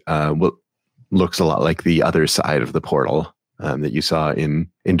what looks a lot like the other side of the portal that you saw in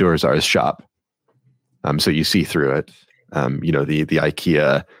Durazar's shop. So you see through it, the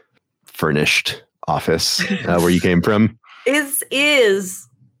IKEA furnished office where you came from. Is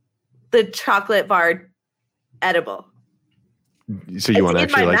the chocolate bar edible? So you want to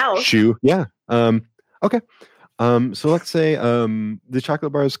actually mouth. chew? Yeah. Okay. So let's say the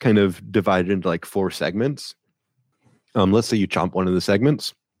chocolate bar is kind of divided into 4 segments. Let's say you chomp one of the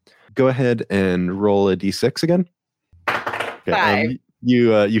segments. Go ahead and roll a d6 again. Okay, 5.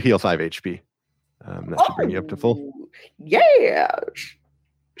 You heal 5 HP. That should bring you up to full. Yeah.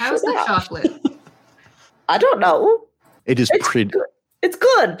 How's the chocolate? I don't know. It is pretty good. It's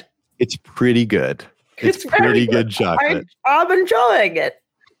good. It's pretty good. It's very pretty good chocolate. I'm enjoying it.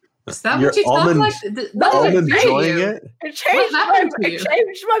 Is that what you talk like? Almond enjoying it? It changed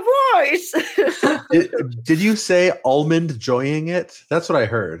my voice. Did you say almond enjoying it? That's what I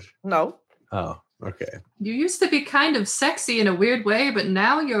heard. No. Oh, okay. You used to be kind of sexy in a weird way, but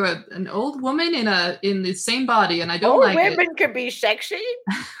now you're an old woman in the same body, and I don't like it. Old women can be sexy.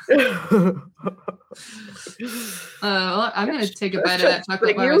 Well, I'm going to take a bite of that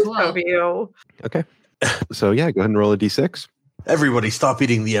chocolate bar as well. Okay. So yeah, go ahead and roll a d6. Everybody stop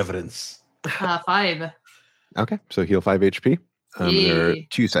eating the evidence. 5. Okay, so heal 5 HP. There are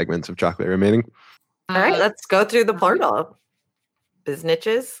 2 segments of chocolate remaining. All right, let's go through the portal.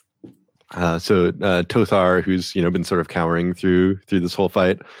 Biznitches. So Tothar, who's been sort of cowering through this whole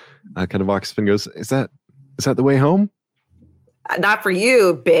fight, kind of walks up and goes, "Is that the way home?" Not for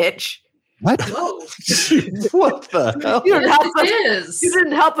you, bitch. What? Whoa. What the hell? You didn't help us. It is. You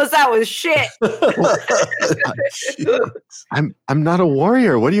didn't help us out with shit. I'm not a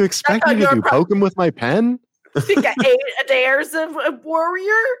warrior. What do you expect me thought to you were do? Poke him with my pen? You think I ate dares of a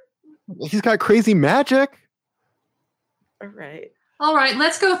warrior? He's got crazy magic. All right. All right,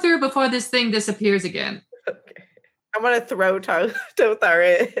 let's go through before this thing disappears again. Okay. I'm gonna throw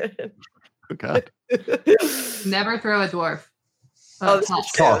Tothar in. Oh God. Never throw a dwarf. Oh, this Toss.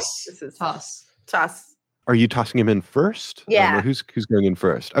 is Toss. This is Toss. toss. Are you tossing him in first? Yeah. Or who's going in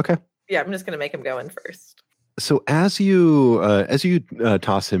first? Okay. Yeah, I'm just gonna make him go in first. So as you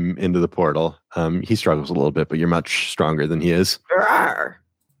toss him into the portal, he struggles a little bit, but you're much stronger than he is. Rawr.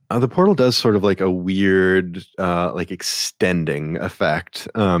 The portal does sort of like a weird, like extending effect.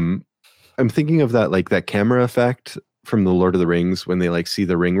 I'm thinking of that camera effect from the Lord of the Rings when they like see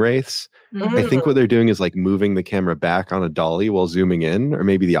the ring wraiths. Mhm. I think what they're doing is like moving the camera back on a dolly while zooming in, or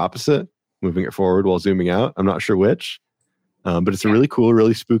maybe the opposite, moving it forward while zooming out. I'm not sure which, but it's a really cool,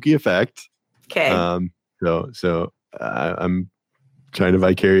 really spooky effect. Okay. So I'm trying to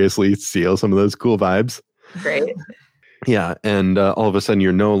vicariously steal some of those cool vibes. Great. Yeah, and all of a sudden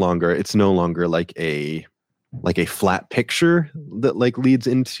it's no longer like a flat picture that leads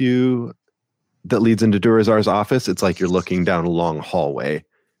into Durazar's office. It's like you're looking down a long hallway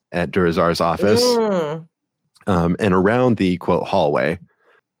at Durazar's office. And around the quote hallway,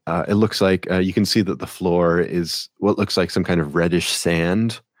 it looks like you can see that the floor is what looks like some kind of reddish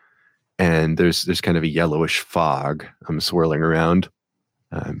sand, and there's kind of a yellowish fog swirling around,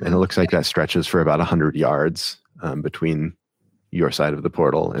 and it looks like that stretches for about 100 yards between your side of the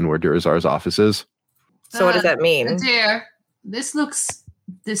portal and where Durazar's office is. So what does that mean? Dear, this looks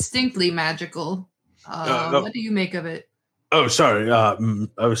distinctly magical. No. What do you make of it? Oh, sorry. I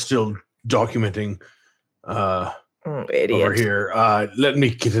was still documenting Idiot. over here. Let me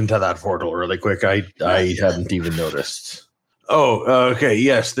get into that portal really quick. I hadn't even noticed. Oh, okay.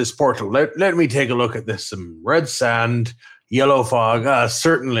 Yes, this portal. Let me take a look at this. Some red sand, yellow fog.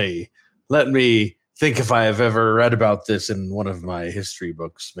 Certainly. Let me think if I have ever read about this in one of my history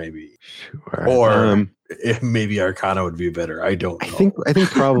books, maybe. Sure. Or maybe Arcana would be better. I don't know. I think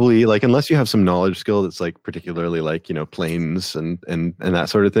probably like unless you have some knowledge skill that's like particularly like planes and that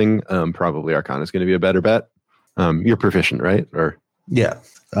sort of thing, probably Arcana is going to be a better bet. You're proficient, right? Or Yeah.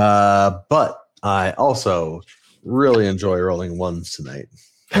 But I also really enjoy rolling ones tonight.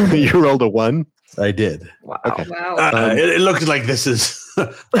 you rolled a 1. I did. Wow. Okay. Wow. It looks like this is.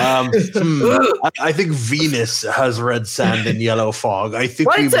 I think Venus has red sand and yellow fog. I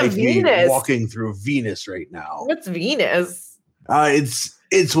think we What's a might be Venus? walking through Venus right now. What's Venus?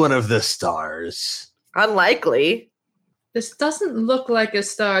 It's one of the stars. Unlikely. This doesn't look like a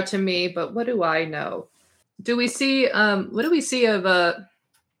star to me, but what do I know? Do we see what do we see of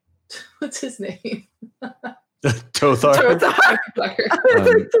what's his name? Tothar.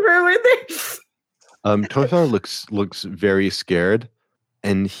 Tothar. Threw in there. Tothar looks very scared,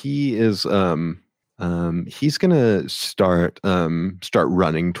 and he is he's gonna start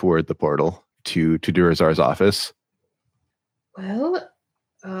running toward the portal to Durazar's office. Well,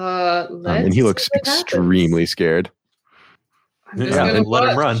 And he looks see what happens. extremely scared. I'm just Yeah, gonna let him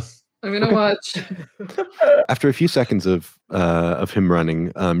watch. run. I'm gonna watch. After a few seconds of him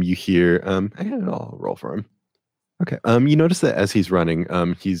running, you hear I'll roll for him. Okay. You notice that as he's running,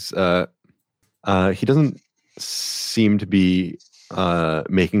 he doesn't seem to be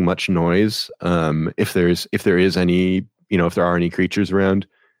making much noise. If there is any, if there are any creatures around,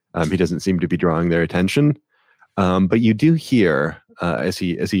 he doesn't seem to be drawing their attention. But you do hear as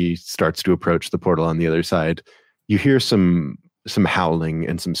he starts to approach the portal on the other side, you hear some howling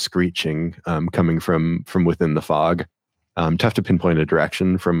and some screeching coming from within the fog. Tough to pinpoint a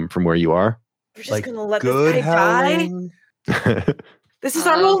direction from where you are. We're just Like gonna let good this guy die. howling. This is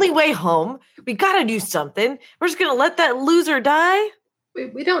our only way home. We gotta do something. We're just gonna let that loser die.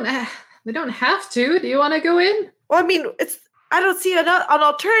 We don't have to. Do you want to go in? Well, I mean, I don't see an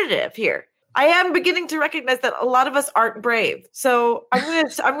alternative here. I am beginning to recognize that a lot of us aren't brave. So I'm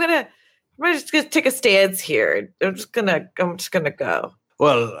just gonna take a stance here. I'm just gonna go.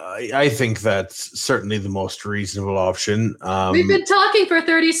 Well, I think that's certainly the most reasonable option. We've been talking for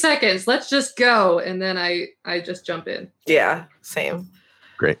 30 seconds. Let's just go. And then I just jump in. Yeah, same.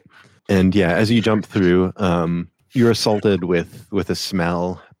 Great. And yeah, as you jump through, you're assaulted with a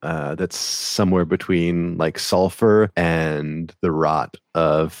smell that's somewhere between like sulfur and the rot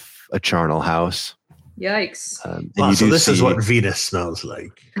of a charnel house. Yikes. And Wow, you so do this is see- what Venus smells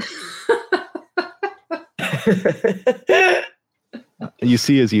like. you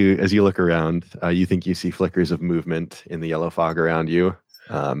see as you look around, you think you see flickers of movement in the yellow fog around you.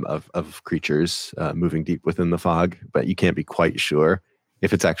 of creatures moving deep within the fog, but you can't be quite sure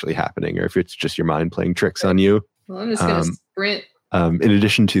if it's actually happening or if it's just your mind playing tricks on you. Well, I'm just gonna sprint. In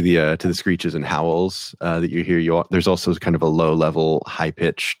addition to the screeches and howls that you hear, there's also kind of a low level, high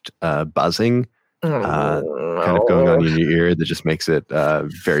pitched buzzing kind of going on in your ear that just makes it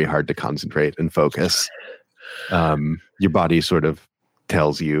very hard to concentrate and focus. Your body sort of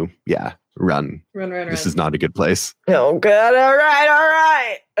tells you, run. This is not a good place. Oh, good. All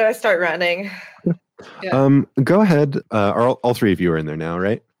right. I start running. Yeah. Go ahead. All three of you are in there now,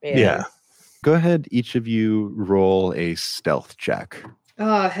 right? Yeah. Go ahead. Each of you roll a stealth check.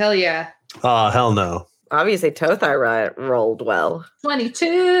 Oh, hell yeah. Oh, hell no. Obviously, Tothar rolled well.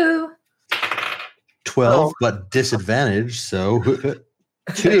 22. 12, but disadvantage, so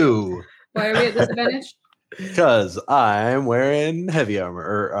 2. Why are we at disadvantage? Because I'm wearing heavy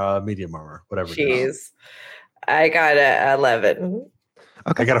armor or medium armor, whatever. Jeez. I got a 11.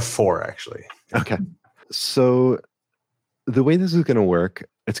 Okay. I got a 4, actually. Okay. So the way this is going to work,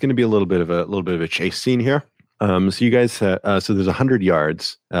 it's going to be a little bit of a chase scene here. So you guys, so there's 100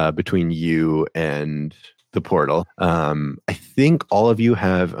 yards between you and the portal. I think all of you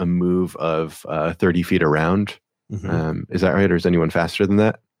have a move of 30 feet around. Mm-hmm. Is that right, or is anyone faster than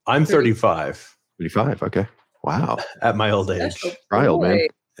that? I'm 35 35. Okay. Wow. at my old That's age. so Trial, man. boy.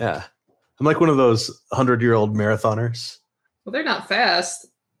 Yeah. I'm like one of those 100-year-old marathoners. Well, they're not fast.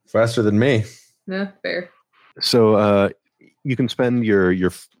 Faster than me. No, fair. So you can spend your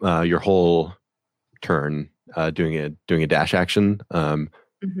whole turn doing a dash action. Mhm.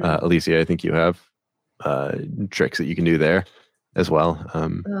 Alicia, I think you have tricks that you can do there as well.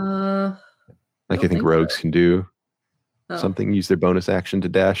 I think think rogues can do Oh. something, use their bonus action to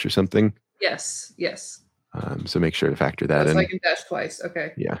dash or something. Yes. So make sure to factor that So in. I can dash twice.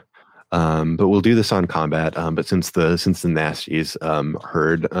 Okay. But we'll do this on combat. But since the nasties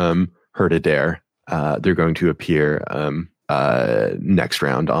heard a dare, they're going to appear next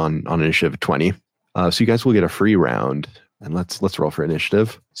round on initiative 20. So you guys will get a free round, and let's roll for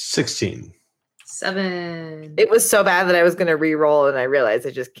initiative. 16. 7. It was so bad that I was going to re-roll, and I realized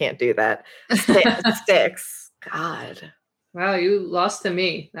I just can't do that. 6. God. Wow, you lost to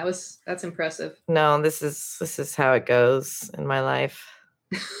me. That's impressive. No, this is how it goes in my life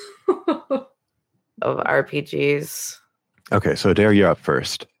of RPGs. Okay, so Dare, you're up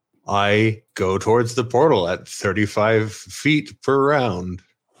first. I go towards the portal at 35 feet per round.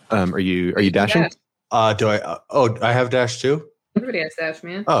 Are you dashing? Do I? I have dash too? Everybody has dash,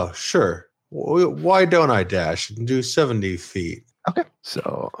 man. Oh, sure. Why don't I dash and do 70 feet? Okay.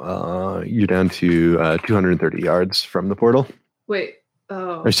 So you're down to 230 yards from the portal. Wait.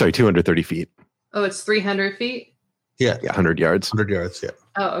 Oh. Or sorry, 230 feet. Oh, it's 300 feet? Yeah, Yeah, 100 yards. 100 yards, yeah.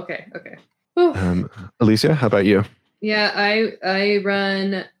 Oh, okay. Whew. Alicia, how about you? Yeah, I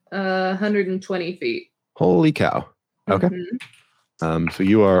run 120 feet. Holy cow. Okay. Mhm. So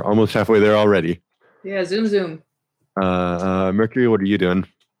you are almost halfway there already. Yeah, zoom. Mercury, what are you doing?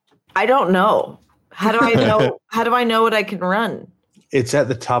 I don't know. How do I know? How do I know what I can run? It's at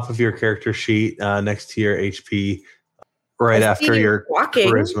the top of your character sheet next to your HP, right I after see your walking.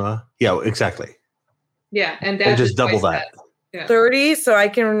 charisma. Yeah, exactly. Yeah, and And dash just is double twice that. Yeah. 30, so I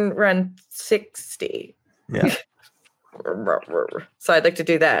can run 60. Yeah. So I'd like to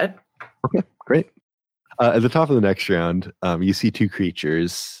do that. Great. At the top of the next round, you see two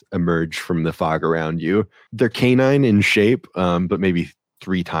creatures emerge from the fog around you. They're canine in shape, but maybe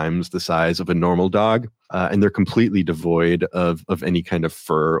 3 times the size of a normal dog. And they're completely devoid of any kind of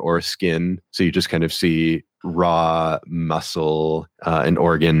fur or skin. So you just kind of see raw muscle and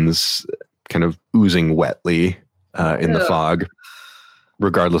organs kind of oozing wetly in the Ugh. fog.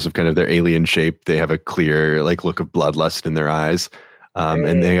 Regardless of kind of their alien shape, they have a clear look of bloodlust in their eyes.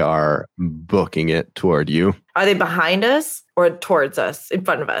 And they are booking it toward you. Are they behind us or towards us, in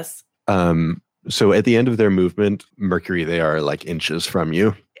front of us? So at the end of their movement, Mercury, they are inches from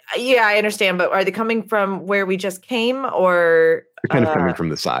you. Yeah, I understand, but are they coming from where we just came, or They're kind of coming from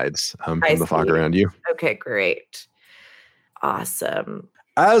the sides, from I the fog see. around you. Okay, great, awesome.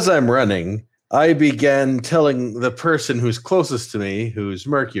 As I'm running, I began telling the person who's closest to me, who's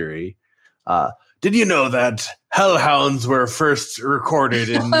Mercury, did you know that hellhounds were first recorded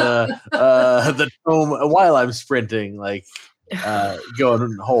in the tome while I'm sprinting,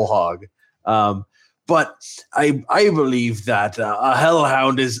 going whole hog? But I believe that a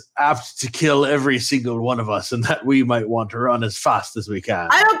hellhound is apt to kill every single one of us, and that we might want to run as fast as we can.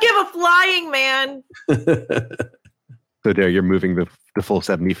 I don't give a flying, man. So there, you're moving the full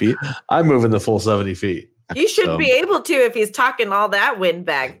 70 feet. I'm moving the full 70 feet. You should So- be able to if he's talking all that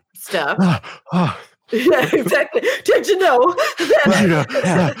windbag stuff. Yeah, exactly. Did you know?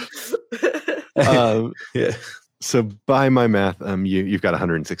 Yeah. So by my math, you've got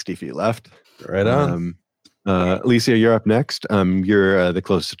 160 feet left. Right on. Alicia, you're up next. You're the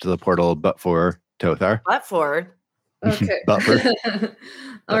closest to the portal, but for Tothar. What for? Okay. Buffer.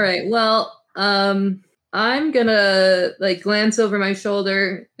 All right. Well, I'm gonna like glance over my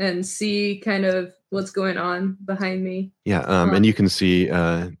shoulder and see kind of what's going on behind me. Yeah, and you can see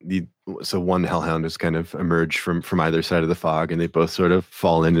so one hellhound has kind of emerged from either side of the fog, and they both sort of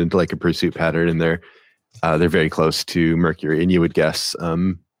fall into like a pursuit pattern, and they're very close to Mercury, and you would guess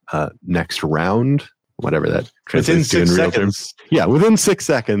next round, whatever that Within translates to in 6 real terms. seconds. Yeah, within 6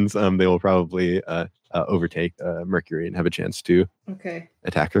 seconds, they will probably overtake Mercury and have a chance to Okay.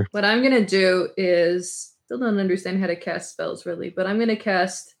 attack her. What I'm gonna do is still don't understand how to cast spells really, but I'm gonna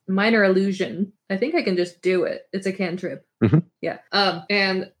cast Minor Illusion. I think I can just do it. It's a cantrip. Mhm. Yeah.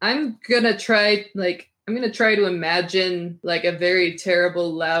 And I'm gonna try to imagine like a very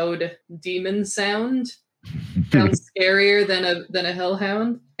terrible, loud demon sound. Sounds scarier than a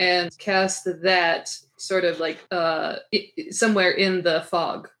hellhound, and cast that sort of like somewhere in the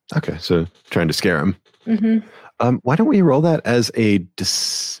fog. Okay, so trying to scare him. Mm-hmm. Why don't we roll that as a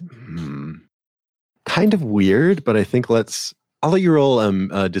kind of weird, but I think I'll let you roll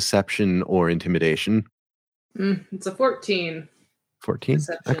deception or intimidation. It's a 14. 14?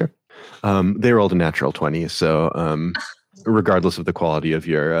 Deception. Okay. They rolled a natural 20, so regardless of the quality of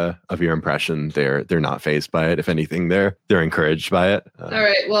your impression, they're not fazed by it. If anything, they're encouraged by it. All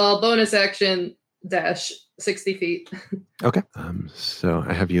right. Well, bonus action dash 60 feet. Okay. So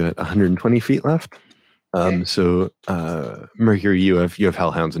I have you at 120 feet left. Okay. So Mercury, you have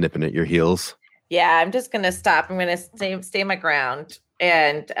hellhounds nipping at your heels. Yeah, I'm just gonna stop. I'm gonna stay my ground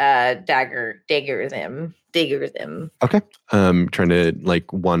and dagger them. Okay. Trying to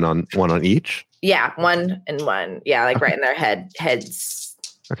like one on each. Yeah, 1 and 1. Yeah, like right in their heads.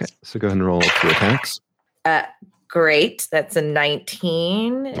 Okay. So go ahead and roll 2 attacks. Great. That's a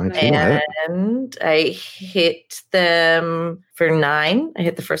 19. 19, right. And I hit them for 9. I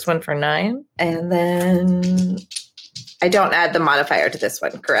hit the first one for 9. And then I don't add the modifier to this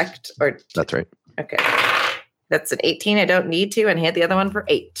one, correct? Or That's right. okay. That's an 18. I don't need to. And hit the other one for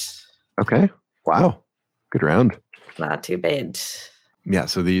 8. Okay. Wow. Good round. Not too bad. Yeah.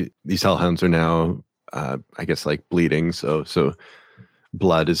 So these hellhounds are now, I guess, like bleeding. So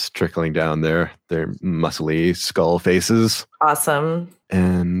blood is trickling down their muscly skull faces. Awesome.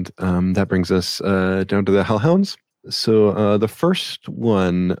 And that brings us down to the hellhounds. So the first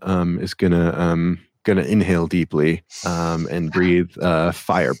one is gonna inhale deeply and breathe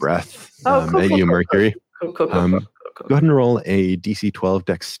fire breath at you, Mercury. Cool. Go ahead and roll a DC 12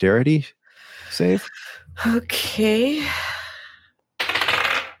 dexterity save. Okay.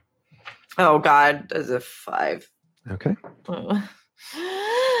 Oh God, that's a 5. Okay. Oh.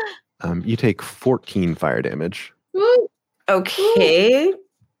 You take 14 fire damage. Woo! Okay.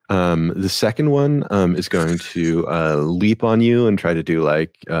 The second one is going to leap on you and try to do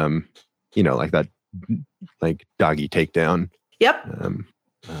like like that like doggy takedown. Yep.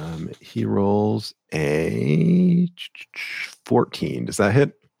 He rolls a 14. Does that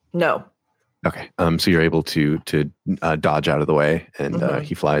hit? No. Okay. So you're able to dodge out of the way, and Mhm.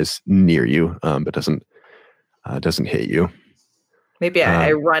 he flies near you, but doesn't hit you. Maybe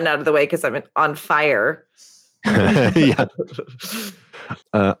I run out of the way because I'm on fire. Yeah.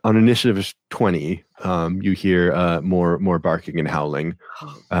 On initiative 20, you hear more barking and howling,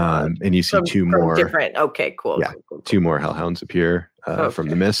 and you see two more different. Okay, cool. Yeah, cool. two more hellhounds appear from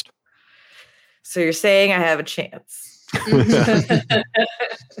the mist. So you're saying I have a chance?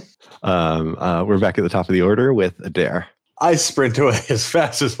 We're back at the top of the order with Adair. I sprint away as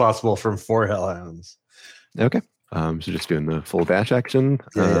fast as possible from 4 hellhounds. Okay. So just doing the full dash action.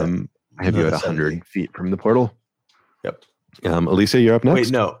 Yeah. I have you at Another 100 feet from the portal. Yep. Elisa, you're up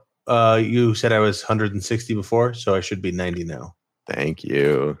next. Wait, no. You said I was 160 before, so I should be 90 now. Thank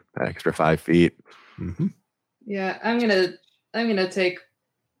you. That extra 5 feet. Mm-hmm. Yeah, I'm gonna take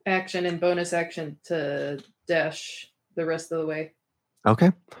action and bonus action to dash the rest of the way.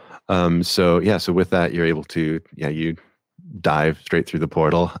 Okay. So with that, you're able to you dive straight through the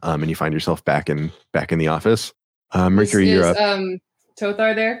portal, and you find yourself back in the office. Mercury, you're up.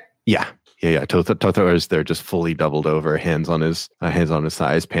 Tothar there? Yeah. Tothar is there, just fully doubled over, hands on his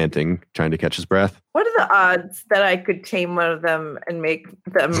thighs, panting, trying to catch his breath. What are the odds that I could tame one of them and make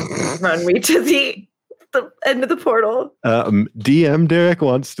them run me to the end of the portal? DM Derek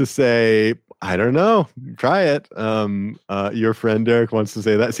wants to say I don't know. Try it. Your friend Derek wants to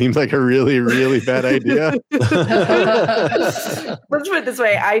say that seems like a really, really bad idea. Let's put it this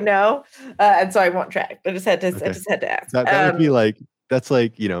way. I know, and so I won't try. I just had to. Okay. I just had to ask. That would be like that's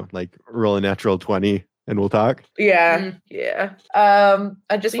like like roll a natural 20 and we'll talk. Yeah, yeah.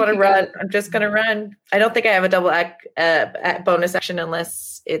 I just want to run. I'm just gonna run. I don't think I have a double bonus action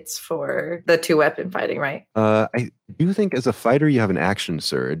unless it's for the 2-weapon fighting, right? I do think as a fighter you have an action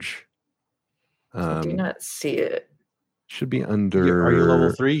surge. I do not see it. Should be under Are you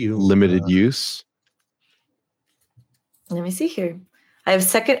level 3? You limited use. Let me see here. I have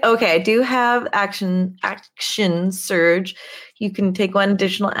second. Okay, I do have action surge. You can take one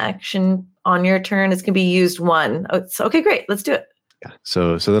additional action on your turn. It's going to be used one. Oh, it's, okay, great. Let's do it. Yeah.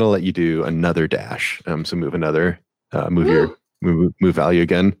 So that'll let you do another dash. So move another. Move your move value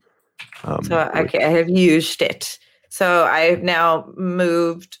again. Okay, I have used it. So I've now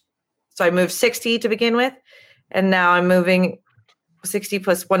moved. So I moved 60 to begin with, and now I'm moving 60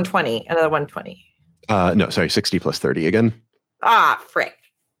 plus 120, another 120. No, sorry, 60 plus 30 again. Ah, frick.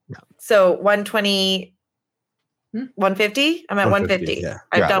 Yeah. So 120, 150? I'm at 150. Yeah.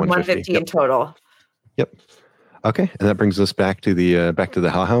 I've You're at done 150, 150 in total. Yep. Okay, and that brings us back to the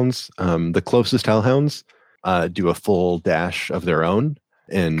Hellhounds. The closest Hellhounds do a full dash of their own,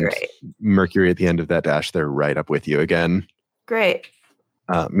 and Great. Mercury at the end of that dash, they're right up with you again. Great.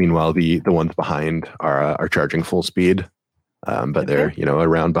 Meanwhile, the ones behind are charging full speed, but they're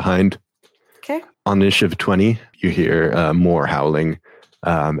around behind. Okay. On initiative 20, you hear more howling,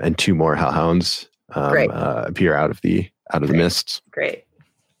 and 2 more Hellhounds appear out of the mists. Great.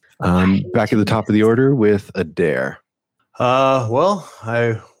 Back at the top of the order with Adair. Well,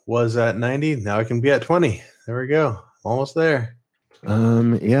 I was at 90. Now I can be at 20. There we go. Almost there.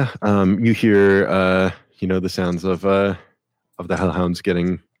 You hear the sounds of the Hellhounds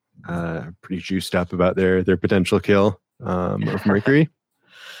getting pretty juiced up about their potential kill of Mercury.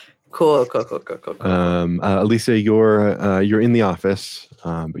 Cool. Alicia, you're in the office,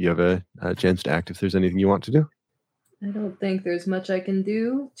 but you have a chance to act if there's anything you want to do. I don't think there's much I can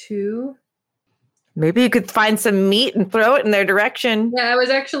do to. Maybe you could find some meat and throw it in their direction. Yeah, I was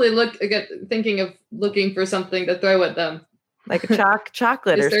actually thinking of looking for something to throw at them. Like a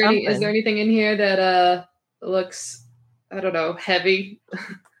chocolate or something. Is there anything in here that looks, I don't know, heavy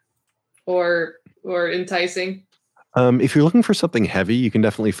or enticing? If you're looking for something heavy, you can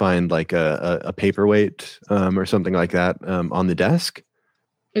definitely find like a paperweight or something like that on the desk.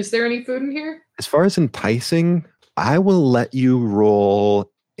 Is there any food in here? As far as enticing, I will let you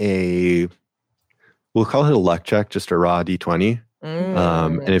roll we'll call it a luck check, just a raw D20.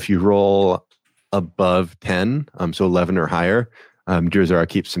 And if you roll above 10, so 11 or higher, Drizar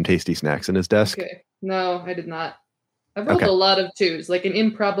keeps some tasty snacks in his desk. Okay. No, I did not. I've rolled a lot of 2s, like an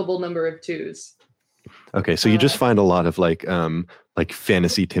improbable number of 2s. Okay, so you just find a lot of like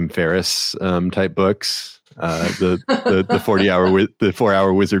fantasy Tim Ferriss type books, the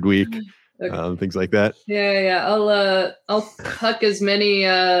 4-hour Wizard Week, Okay. things like that. Yeah. I'll huck as many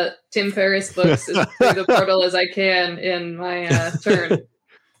Tim Ferriss books through the portal as I can in my turn.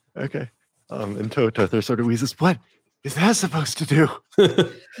 Okay. And Totho sort of wheezes, "What is that supposed to do?"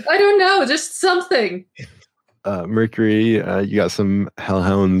 I don't know, just something. Mercury, you got some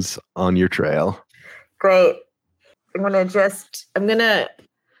Hellhounds on your trail. Great. I'm gonna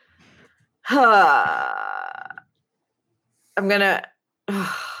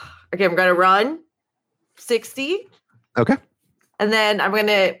run 60. Okay. And then I'm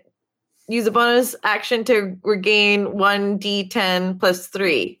gonna use a bonus action to regain 1d10 plus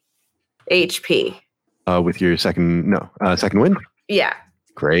 3 HP. With your second wind? Yeah.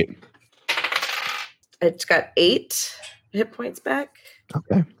 Great. It's got 8 hit points back.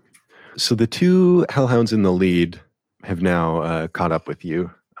 Okay. So the 2 Hellhounds in the lead have now caught up with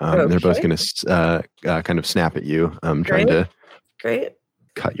you. They're both going to kind of snap at you, trying to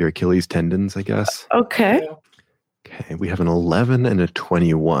cut your Achilles tendons, I guess. Okay. Okay, we have an 11 and a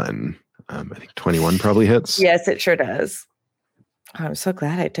 21. I think 21 probably hits. Yes, it sure does. I'm so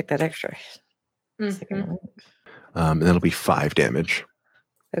glad I took that extra. Mm-hmm. And that'll be 5 damage.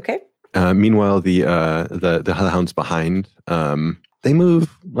 Okay. Meanwhile, the Hellhounds behind, they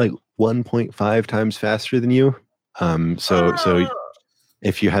move like 1.5 times faster than you. So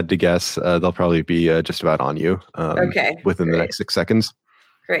if you had to guess, they'll probably be just about on you. Within the next 6 seconds.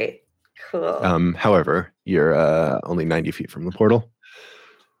 Great. Cool. However, you're only 90 feet from the portal.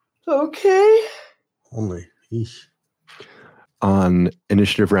 Okay. Only. Eesh. On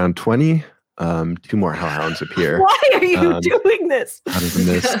initiative round 20, 2 more Hellhounds appear. Why are you doing this? Out of the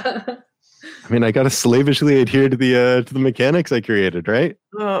mist. I mean, I got to slavishly adhere to the mechanics I created, right?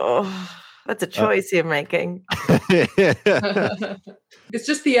 Oh. That's a choice you're making. It's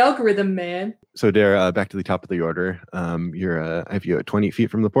just the algorithm, man. So, Dare, back to the top of the order. You're have you at 20 feet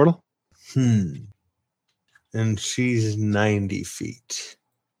from the portal? And she's 90 feet.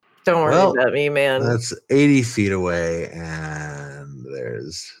 Don't worry Well, about me, man. That's 80 feet away, and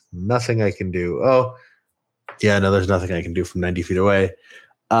there's nothing I can do. Oh, yeah, no, there's nothing I can do from 90 feet away.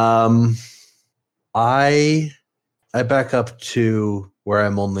 I back up to where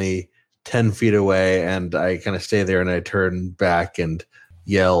I'm only 10 feet away, and I kind of stay there, and I turn back and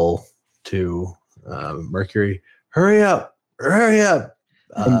yell to Mercury, hurry up, hurry up.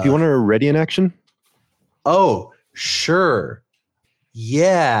 Do you want to ready an action? Oh, sure.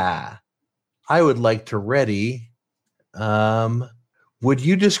 Yeah. I would like to ready. Would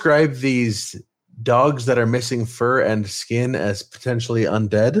you describe these dogs that are missing fur and skin as potentially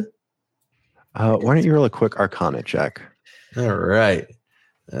undead? Why don't you roll a quick Arcana check? All right.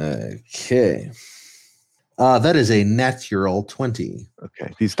 Okay. That is a natural 20.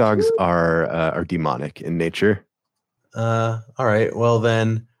 Okay. These dogs are demonic in nature. All right. Well,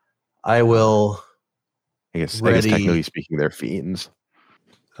 then I will. I guess Ready. technically speaking, they're fiends.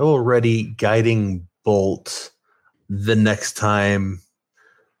 I will ready guiding bolt the next time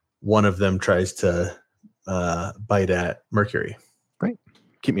one of them tries to bite at Mercury.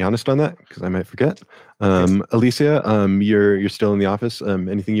 Keep me honest on that because I might forget. Alicia, you're still in the office.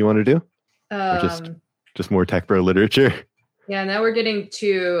 Anything you want to do? Or just more tech bro literature? Yeah, now we're getting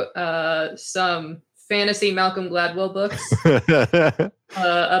to some fantasy Malcolm Gladwell books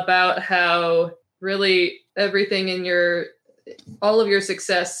about how really everything in all of your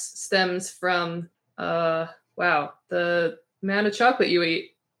success stems from the amount of chocolate you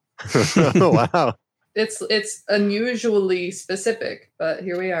eat. Wow. It's unusually specific, but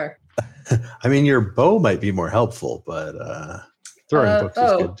here we are. I mean, your bow might be more helpful, but throwing books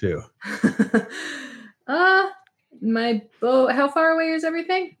is good too. My bow, how far away is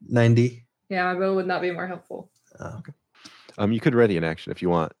everything? 90. Yeah, my bow would not be more helpful. Oh, okay. You could ready an action if you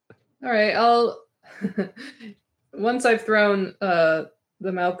want. All right, I'll once I've thrown the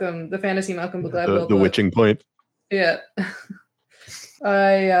fantasy Malcolm Gladwell The book, witching point. Yeah.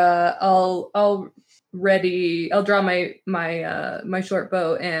 I'll draw my short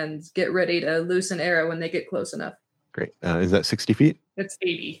bow and get ready to loose an arrow when they get close enough. Great. Is that 60 feet? It's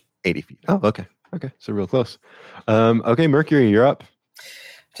 80. 80 feet. Oh, okay. Okay. So real close. Okay, Mercury, you're up.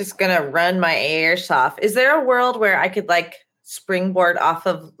 Just gonna run my airsoft. Is there a world where I could like springboard off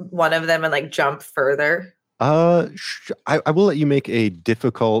of one of them and like jump further? I will let you make a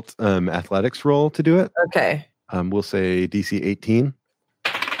difficult athletics roll to do it. Okay. We'll say DC 18.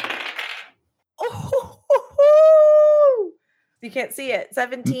 Oh, you can't see it.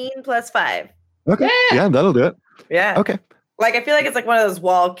 17 plus 5. Okay. Yeah, that'll do it. Yeah. Okay. Like I feel like it's like one of those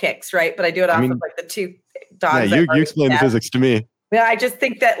wall kicks, right? But I do it off of like the two dogs. Yeah, you explain the physics to me. Yeah, I just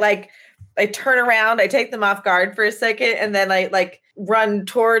think that like I turn around, I take them off guard for a second, and then I like run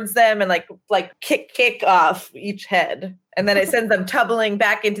towards them and like kick off each head, and then it sends them tumbling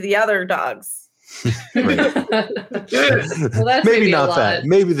back into the other dogs. Well, that's maybe not a lot. that.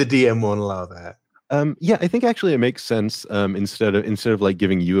 Maybe the DM won't allow that. Yeah, I think actually it makes sense. Instead of like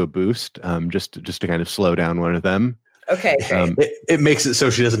giving you a boost, just to kind of slow down one of them. Okay. It makes it so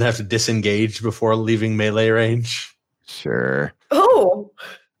she doesn't have to disengage before leaving melee range. Sure. Oh.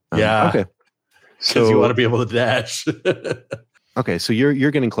 Yeah. Okay. So you want to be able to dash. Okay, so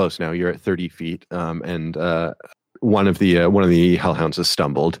you're getting close now. You're at 30 feet, and one of the hellhounds has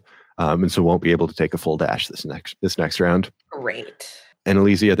stumbled, and so won't be able to take a full dash this next round. Great. And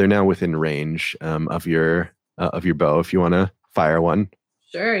Elysia, they're now within range of your bow. If you want to fire one.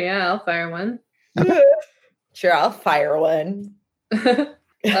 Sure, yeah, I'll fire one. Sure, I'll fire one. Ooh,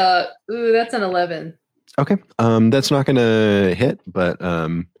 that's an 11. Okay. That's not going to hit, but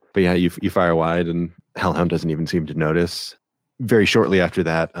yeah, you fire wide, and Hellhound doesn't even seem to notice. Very shortly after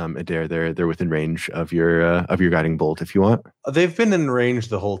that, Adair, they're within range of your guiding bolt. If you want, They've been in range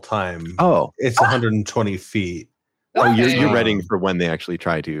the whole time. Oh, It's 120 feet. oh, you're Okay. readying for when they actually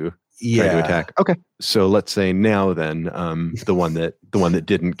try to Yeah. attack. Okay, so let's say now then, the one that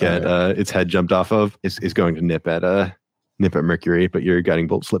didn't get its head jumped off of is going to nip at Mercury, but your guiding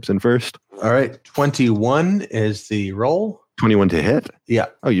bolt slips in first. All right. 21 is the roll. 21 to hit. Yeah.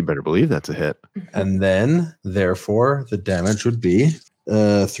 Oh, you better believe that's a hit. And then, therefore, the damage would be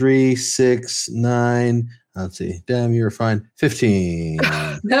 3, 6, 9. Let's see. Damn, you're fine. 15.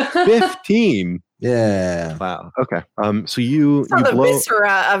 15. Yeah. Wow. Okay. So you So the blow.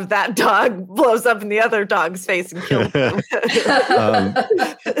 viscera of that dog blows up in the other dog's face and kills him.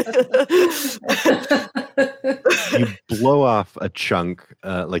 You blow off a chunk,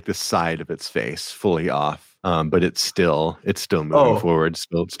 like the side of its face, fully off. But it's still moving forward,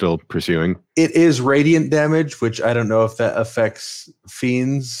 still pursuing. It is radiant damage, which I don't know if that affects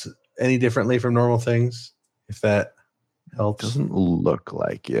fiends any differently from normal things. If that helps. Doesn't look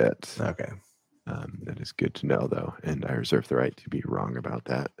like it. Okay. That is good to know, though, and I reserve the right to be wrong about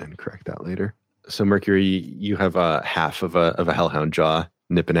that and correct that later. So, Mercury, you have half of a hellhound jaw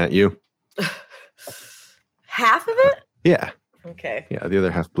nipping at you. Half of it? Yeah. Okay. Yeah, the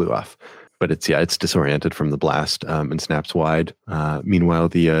other half blew off. But it's disoriented from the blast and snaps wide. Meanwhile,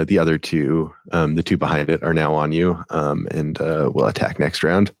 the other two, the two behind it, are now on you and will attack next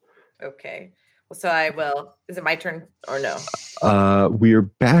round. Okay. So I will. Is it my turn or no? We're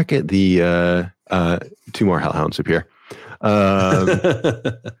back at the two more hellhounds up here.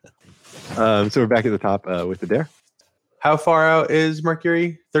 So we're back at the top with the dare. How far out is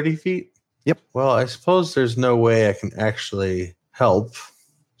Mercury? 30 feet? Yep. Well, I suppose there's no way I can actually help.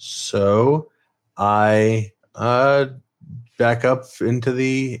 So I back up into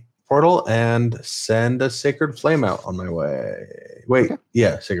the portal and send a Sacred Flame out on my way. Wait,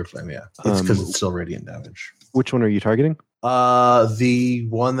 yeah, Sacred Flame, yeah. It's because it's still radiant damage. Which one are you targeting? The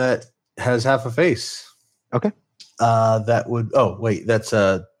one that has half a face. Okay. That would. Oh, wait, that's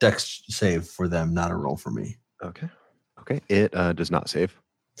a Dex save for them, not a roll for me. Okay. It does not save.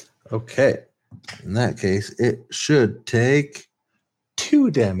 Okay. In that case, it should take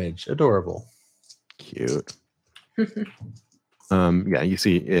 2 damage. Adorable. Cute. Yeah, you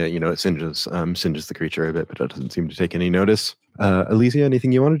see, it singes the creature a bit, but it doesn't seem to take any notice. Elysia,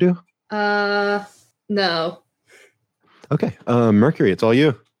 anything you want to do? No. Okay. Mercury, it's all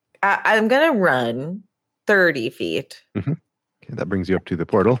you. I'm going to run 30 feet. Mm-hmm. Okay, that brings you up to the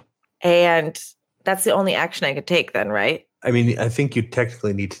portal. And that's the only action I could take then, right? I mean, I think you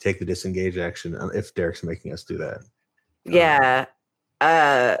technically need to take the disengage action if Derek's making us do that. Yeah.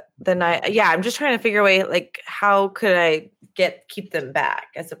 I'm just trying to figure a way, like, how could I keep them back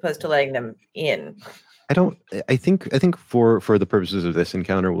as opposed to letting them in? I think for the purposes of this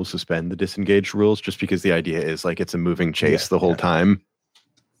encounter, we'll suspend the disengage rules just because the idea is like it's a moving chase the whole time.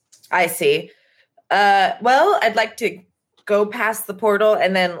 I see. Well, I'd like to go past the portal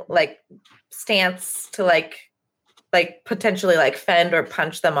and then like stance to like potentially like fend or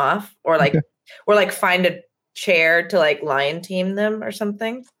punch them off or like or like find a chair to like lion team them or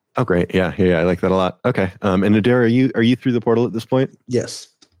something. Oh, great. Yeah. I like that a lot. Okay. And Adair, are you through the portal at this point? Yes.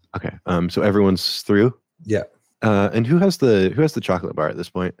 Okay. So everyone's through? Yeah. And who has the chocolate bar at this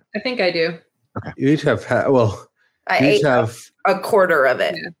point? I think I do. Okay. You each have I ate a quarter of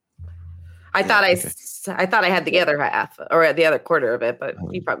it. Yeah. I thought I had the other half or the other quarter of it, but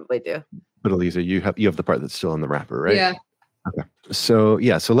you probably do. But Elysia, you have the part that's still in the wrapper, right? Yeah. Okay. So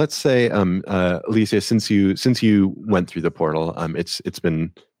let's say Elysia, since you went through the portal, it's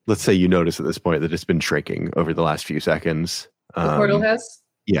been, let's say you notice at this point that it's been shrinking over the last few seconds. The portal has?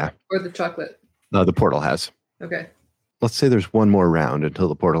 Yeah. Or the chocolate? The portal has. Okay. Let's say there's one more round until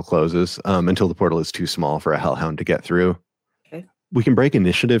the portal closes, until the portal is too small for a hellhound to get through. Okay. We can break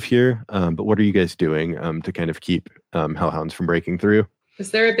initiative here, but what are you guys doing to kind of keep hellhounds from breaking through? Is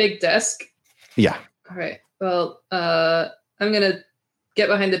there a big desk? Yeah. All right. Well, I'm going to get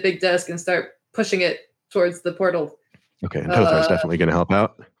behind the big desk and start pushing it towards the portal. Okay. And Tothar's definitely going to help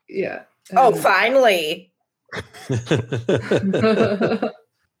out. Yeah. Oh, finally.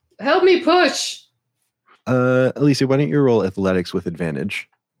 Help me push. Elysia, why don't you roll athletics with advantage?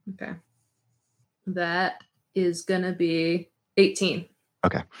 Okay. That is going to be 18.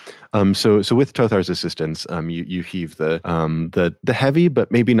 Okay. So with Tothar's assistance, you heave the heavy,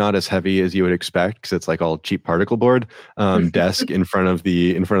 but maybe not as heavy as you would expect, because it's like all cheap particle board desk in front of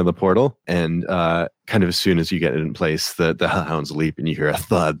the portal, and kind of as soon as you get it in place, the hellhounds leap, and you hear a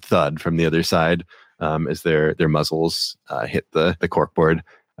thud from the other side as their muzzles hit the corkboard,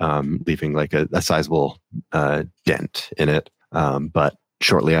 leaving like a sizable dent in it. But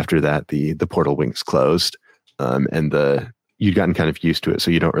shortly after that, the portal wings closed, and you'd gotten kind of used to it,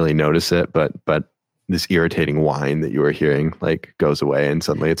 so you don't really notice it, but this irritating whine that you were hearing like goes away, and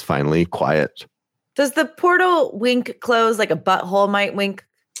suddenly it's finally quiet. Does the portal wink close like a butthole might wink?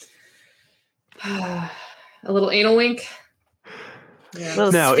 A little anal wink. Yeah.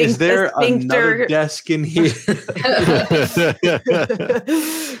 Now, is there another desk in here?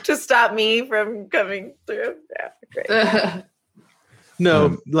 To stop me from coming through? Yeah, great.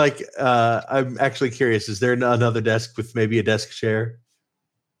 No, I'm actually curious. Is there another desk with maybe a desk chair?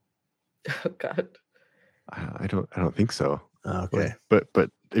 Oh God, I don't think so. Okay,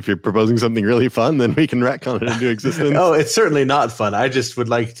 but if you're proposing something really fun, then we can retcon it into existence. Oh, it's certainly not fun. I just would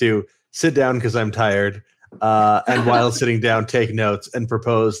like to sit down because I'm tired. and while sitting down, take notes and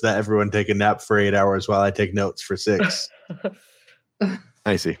propose that everyone take a nap for 8 hours while I take notes for 6.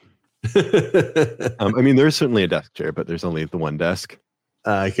 I see. I mean, there's certainly a desk chair, but there's only the one desk.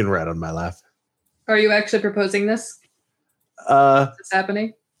 I can write on my lap. Are you actually proposing this? What's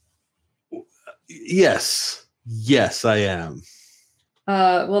happening? Yes. Yes, I am.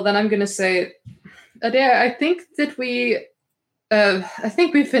 Well, then I'm going to say, Adair, I think that we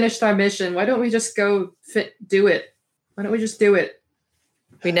finished our mission. Why don't we just go do it? Why don't we just do it?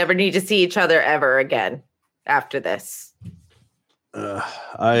 We never need to see each other ever again after this.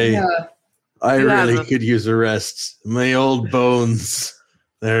 I really could use a rest. My old bones,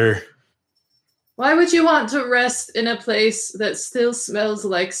 they're... Why would you want to rest in a place that still smells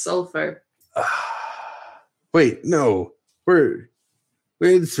like sulfur? Wait, no.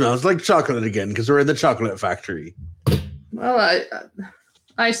 It smells like chocolate again because we're in the chocolate factory. Well,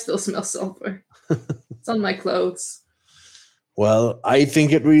 I still smell sulfur. It's on my clothes. Well, I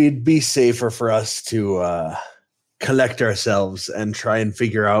think it would be safer for us to collect ourselves and try and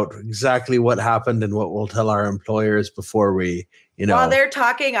figure out exactly what happened and what we'll tell our employers before we, While they're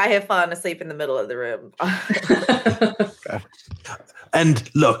talking, I have fallen asleep in the middle of the room.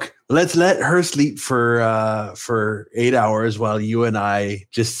 And look, let's let her sleep for 8 hours while you and I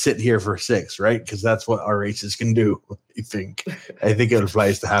just sit here for 6, right? Because that's what our races can do. I think it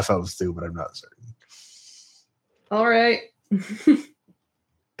applies to half elves too, but I'm not certain. All right.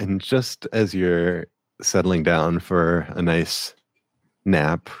 And just as you're settling down for a nice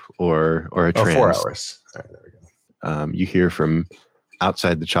nap or a trance, 4 hours. All right, there we go. You hear from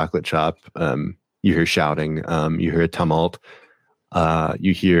outside the chocolate shop. You hear shouting. You hear a tumult.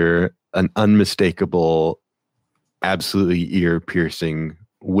 You hear an unmistakable, absolutely ear-piercing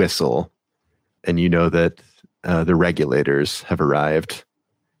whistle, and you know that the regulators have arrived.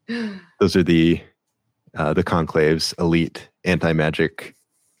 Those are the Conclave's elite anti-magic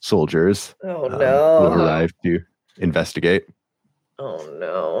soldiers. Oh no! Who have arrived to investigate. Oh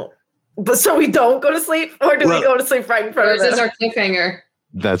no! But so we don't go to sleep, or do we go to sleep right in front of This them? is our cliffhanger.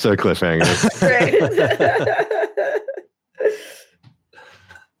 That's our cliffhanger.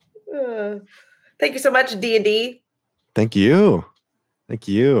 Thank you so much, D&D. Thank you.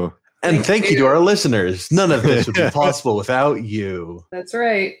 And thank you to our listeners. None of this would be possible without you. That's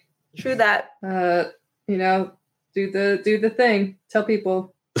right. True that. Do the thing. Tell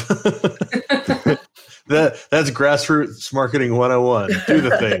people. That's grassroots marketing 101. Do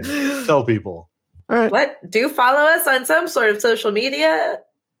the thing. Tell people. All right. What? Do follow us on some sort of social media.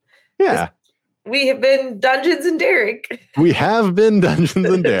 Yeah. We have been Dungeons and Derek. We have been Dungeons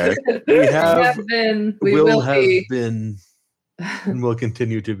and Derek. We have been. We will have be. been and will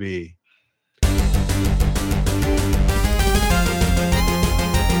continue to be.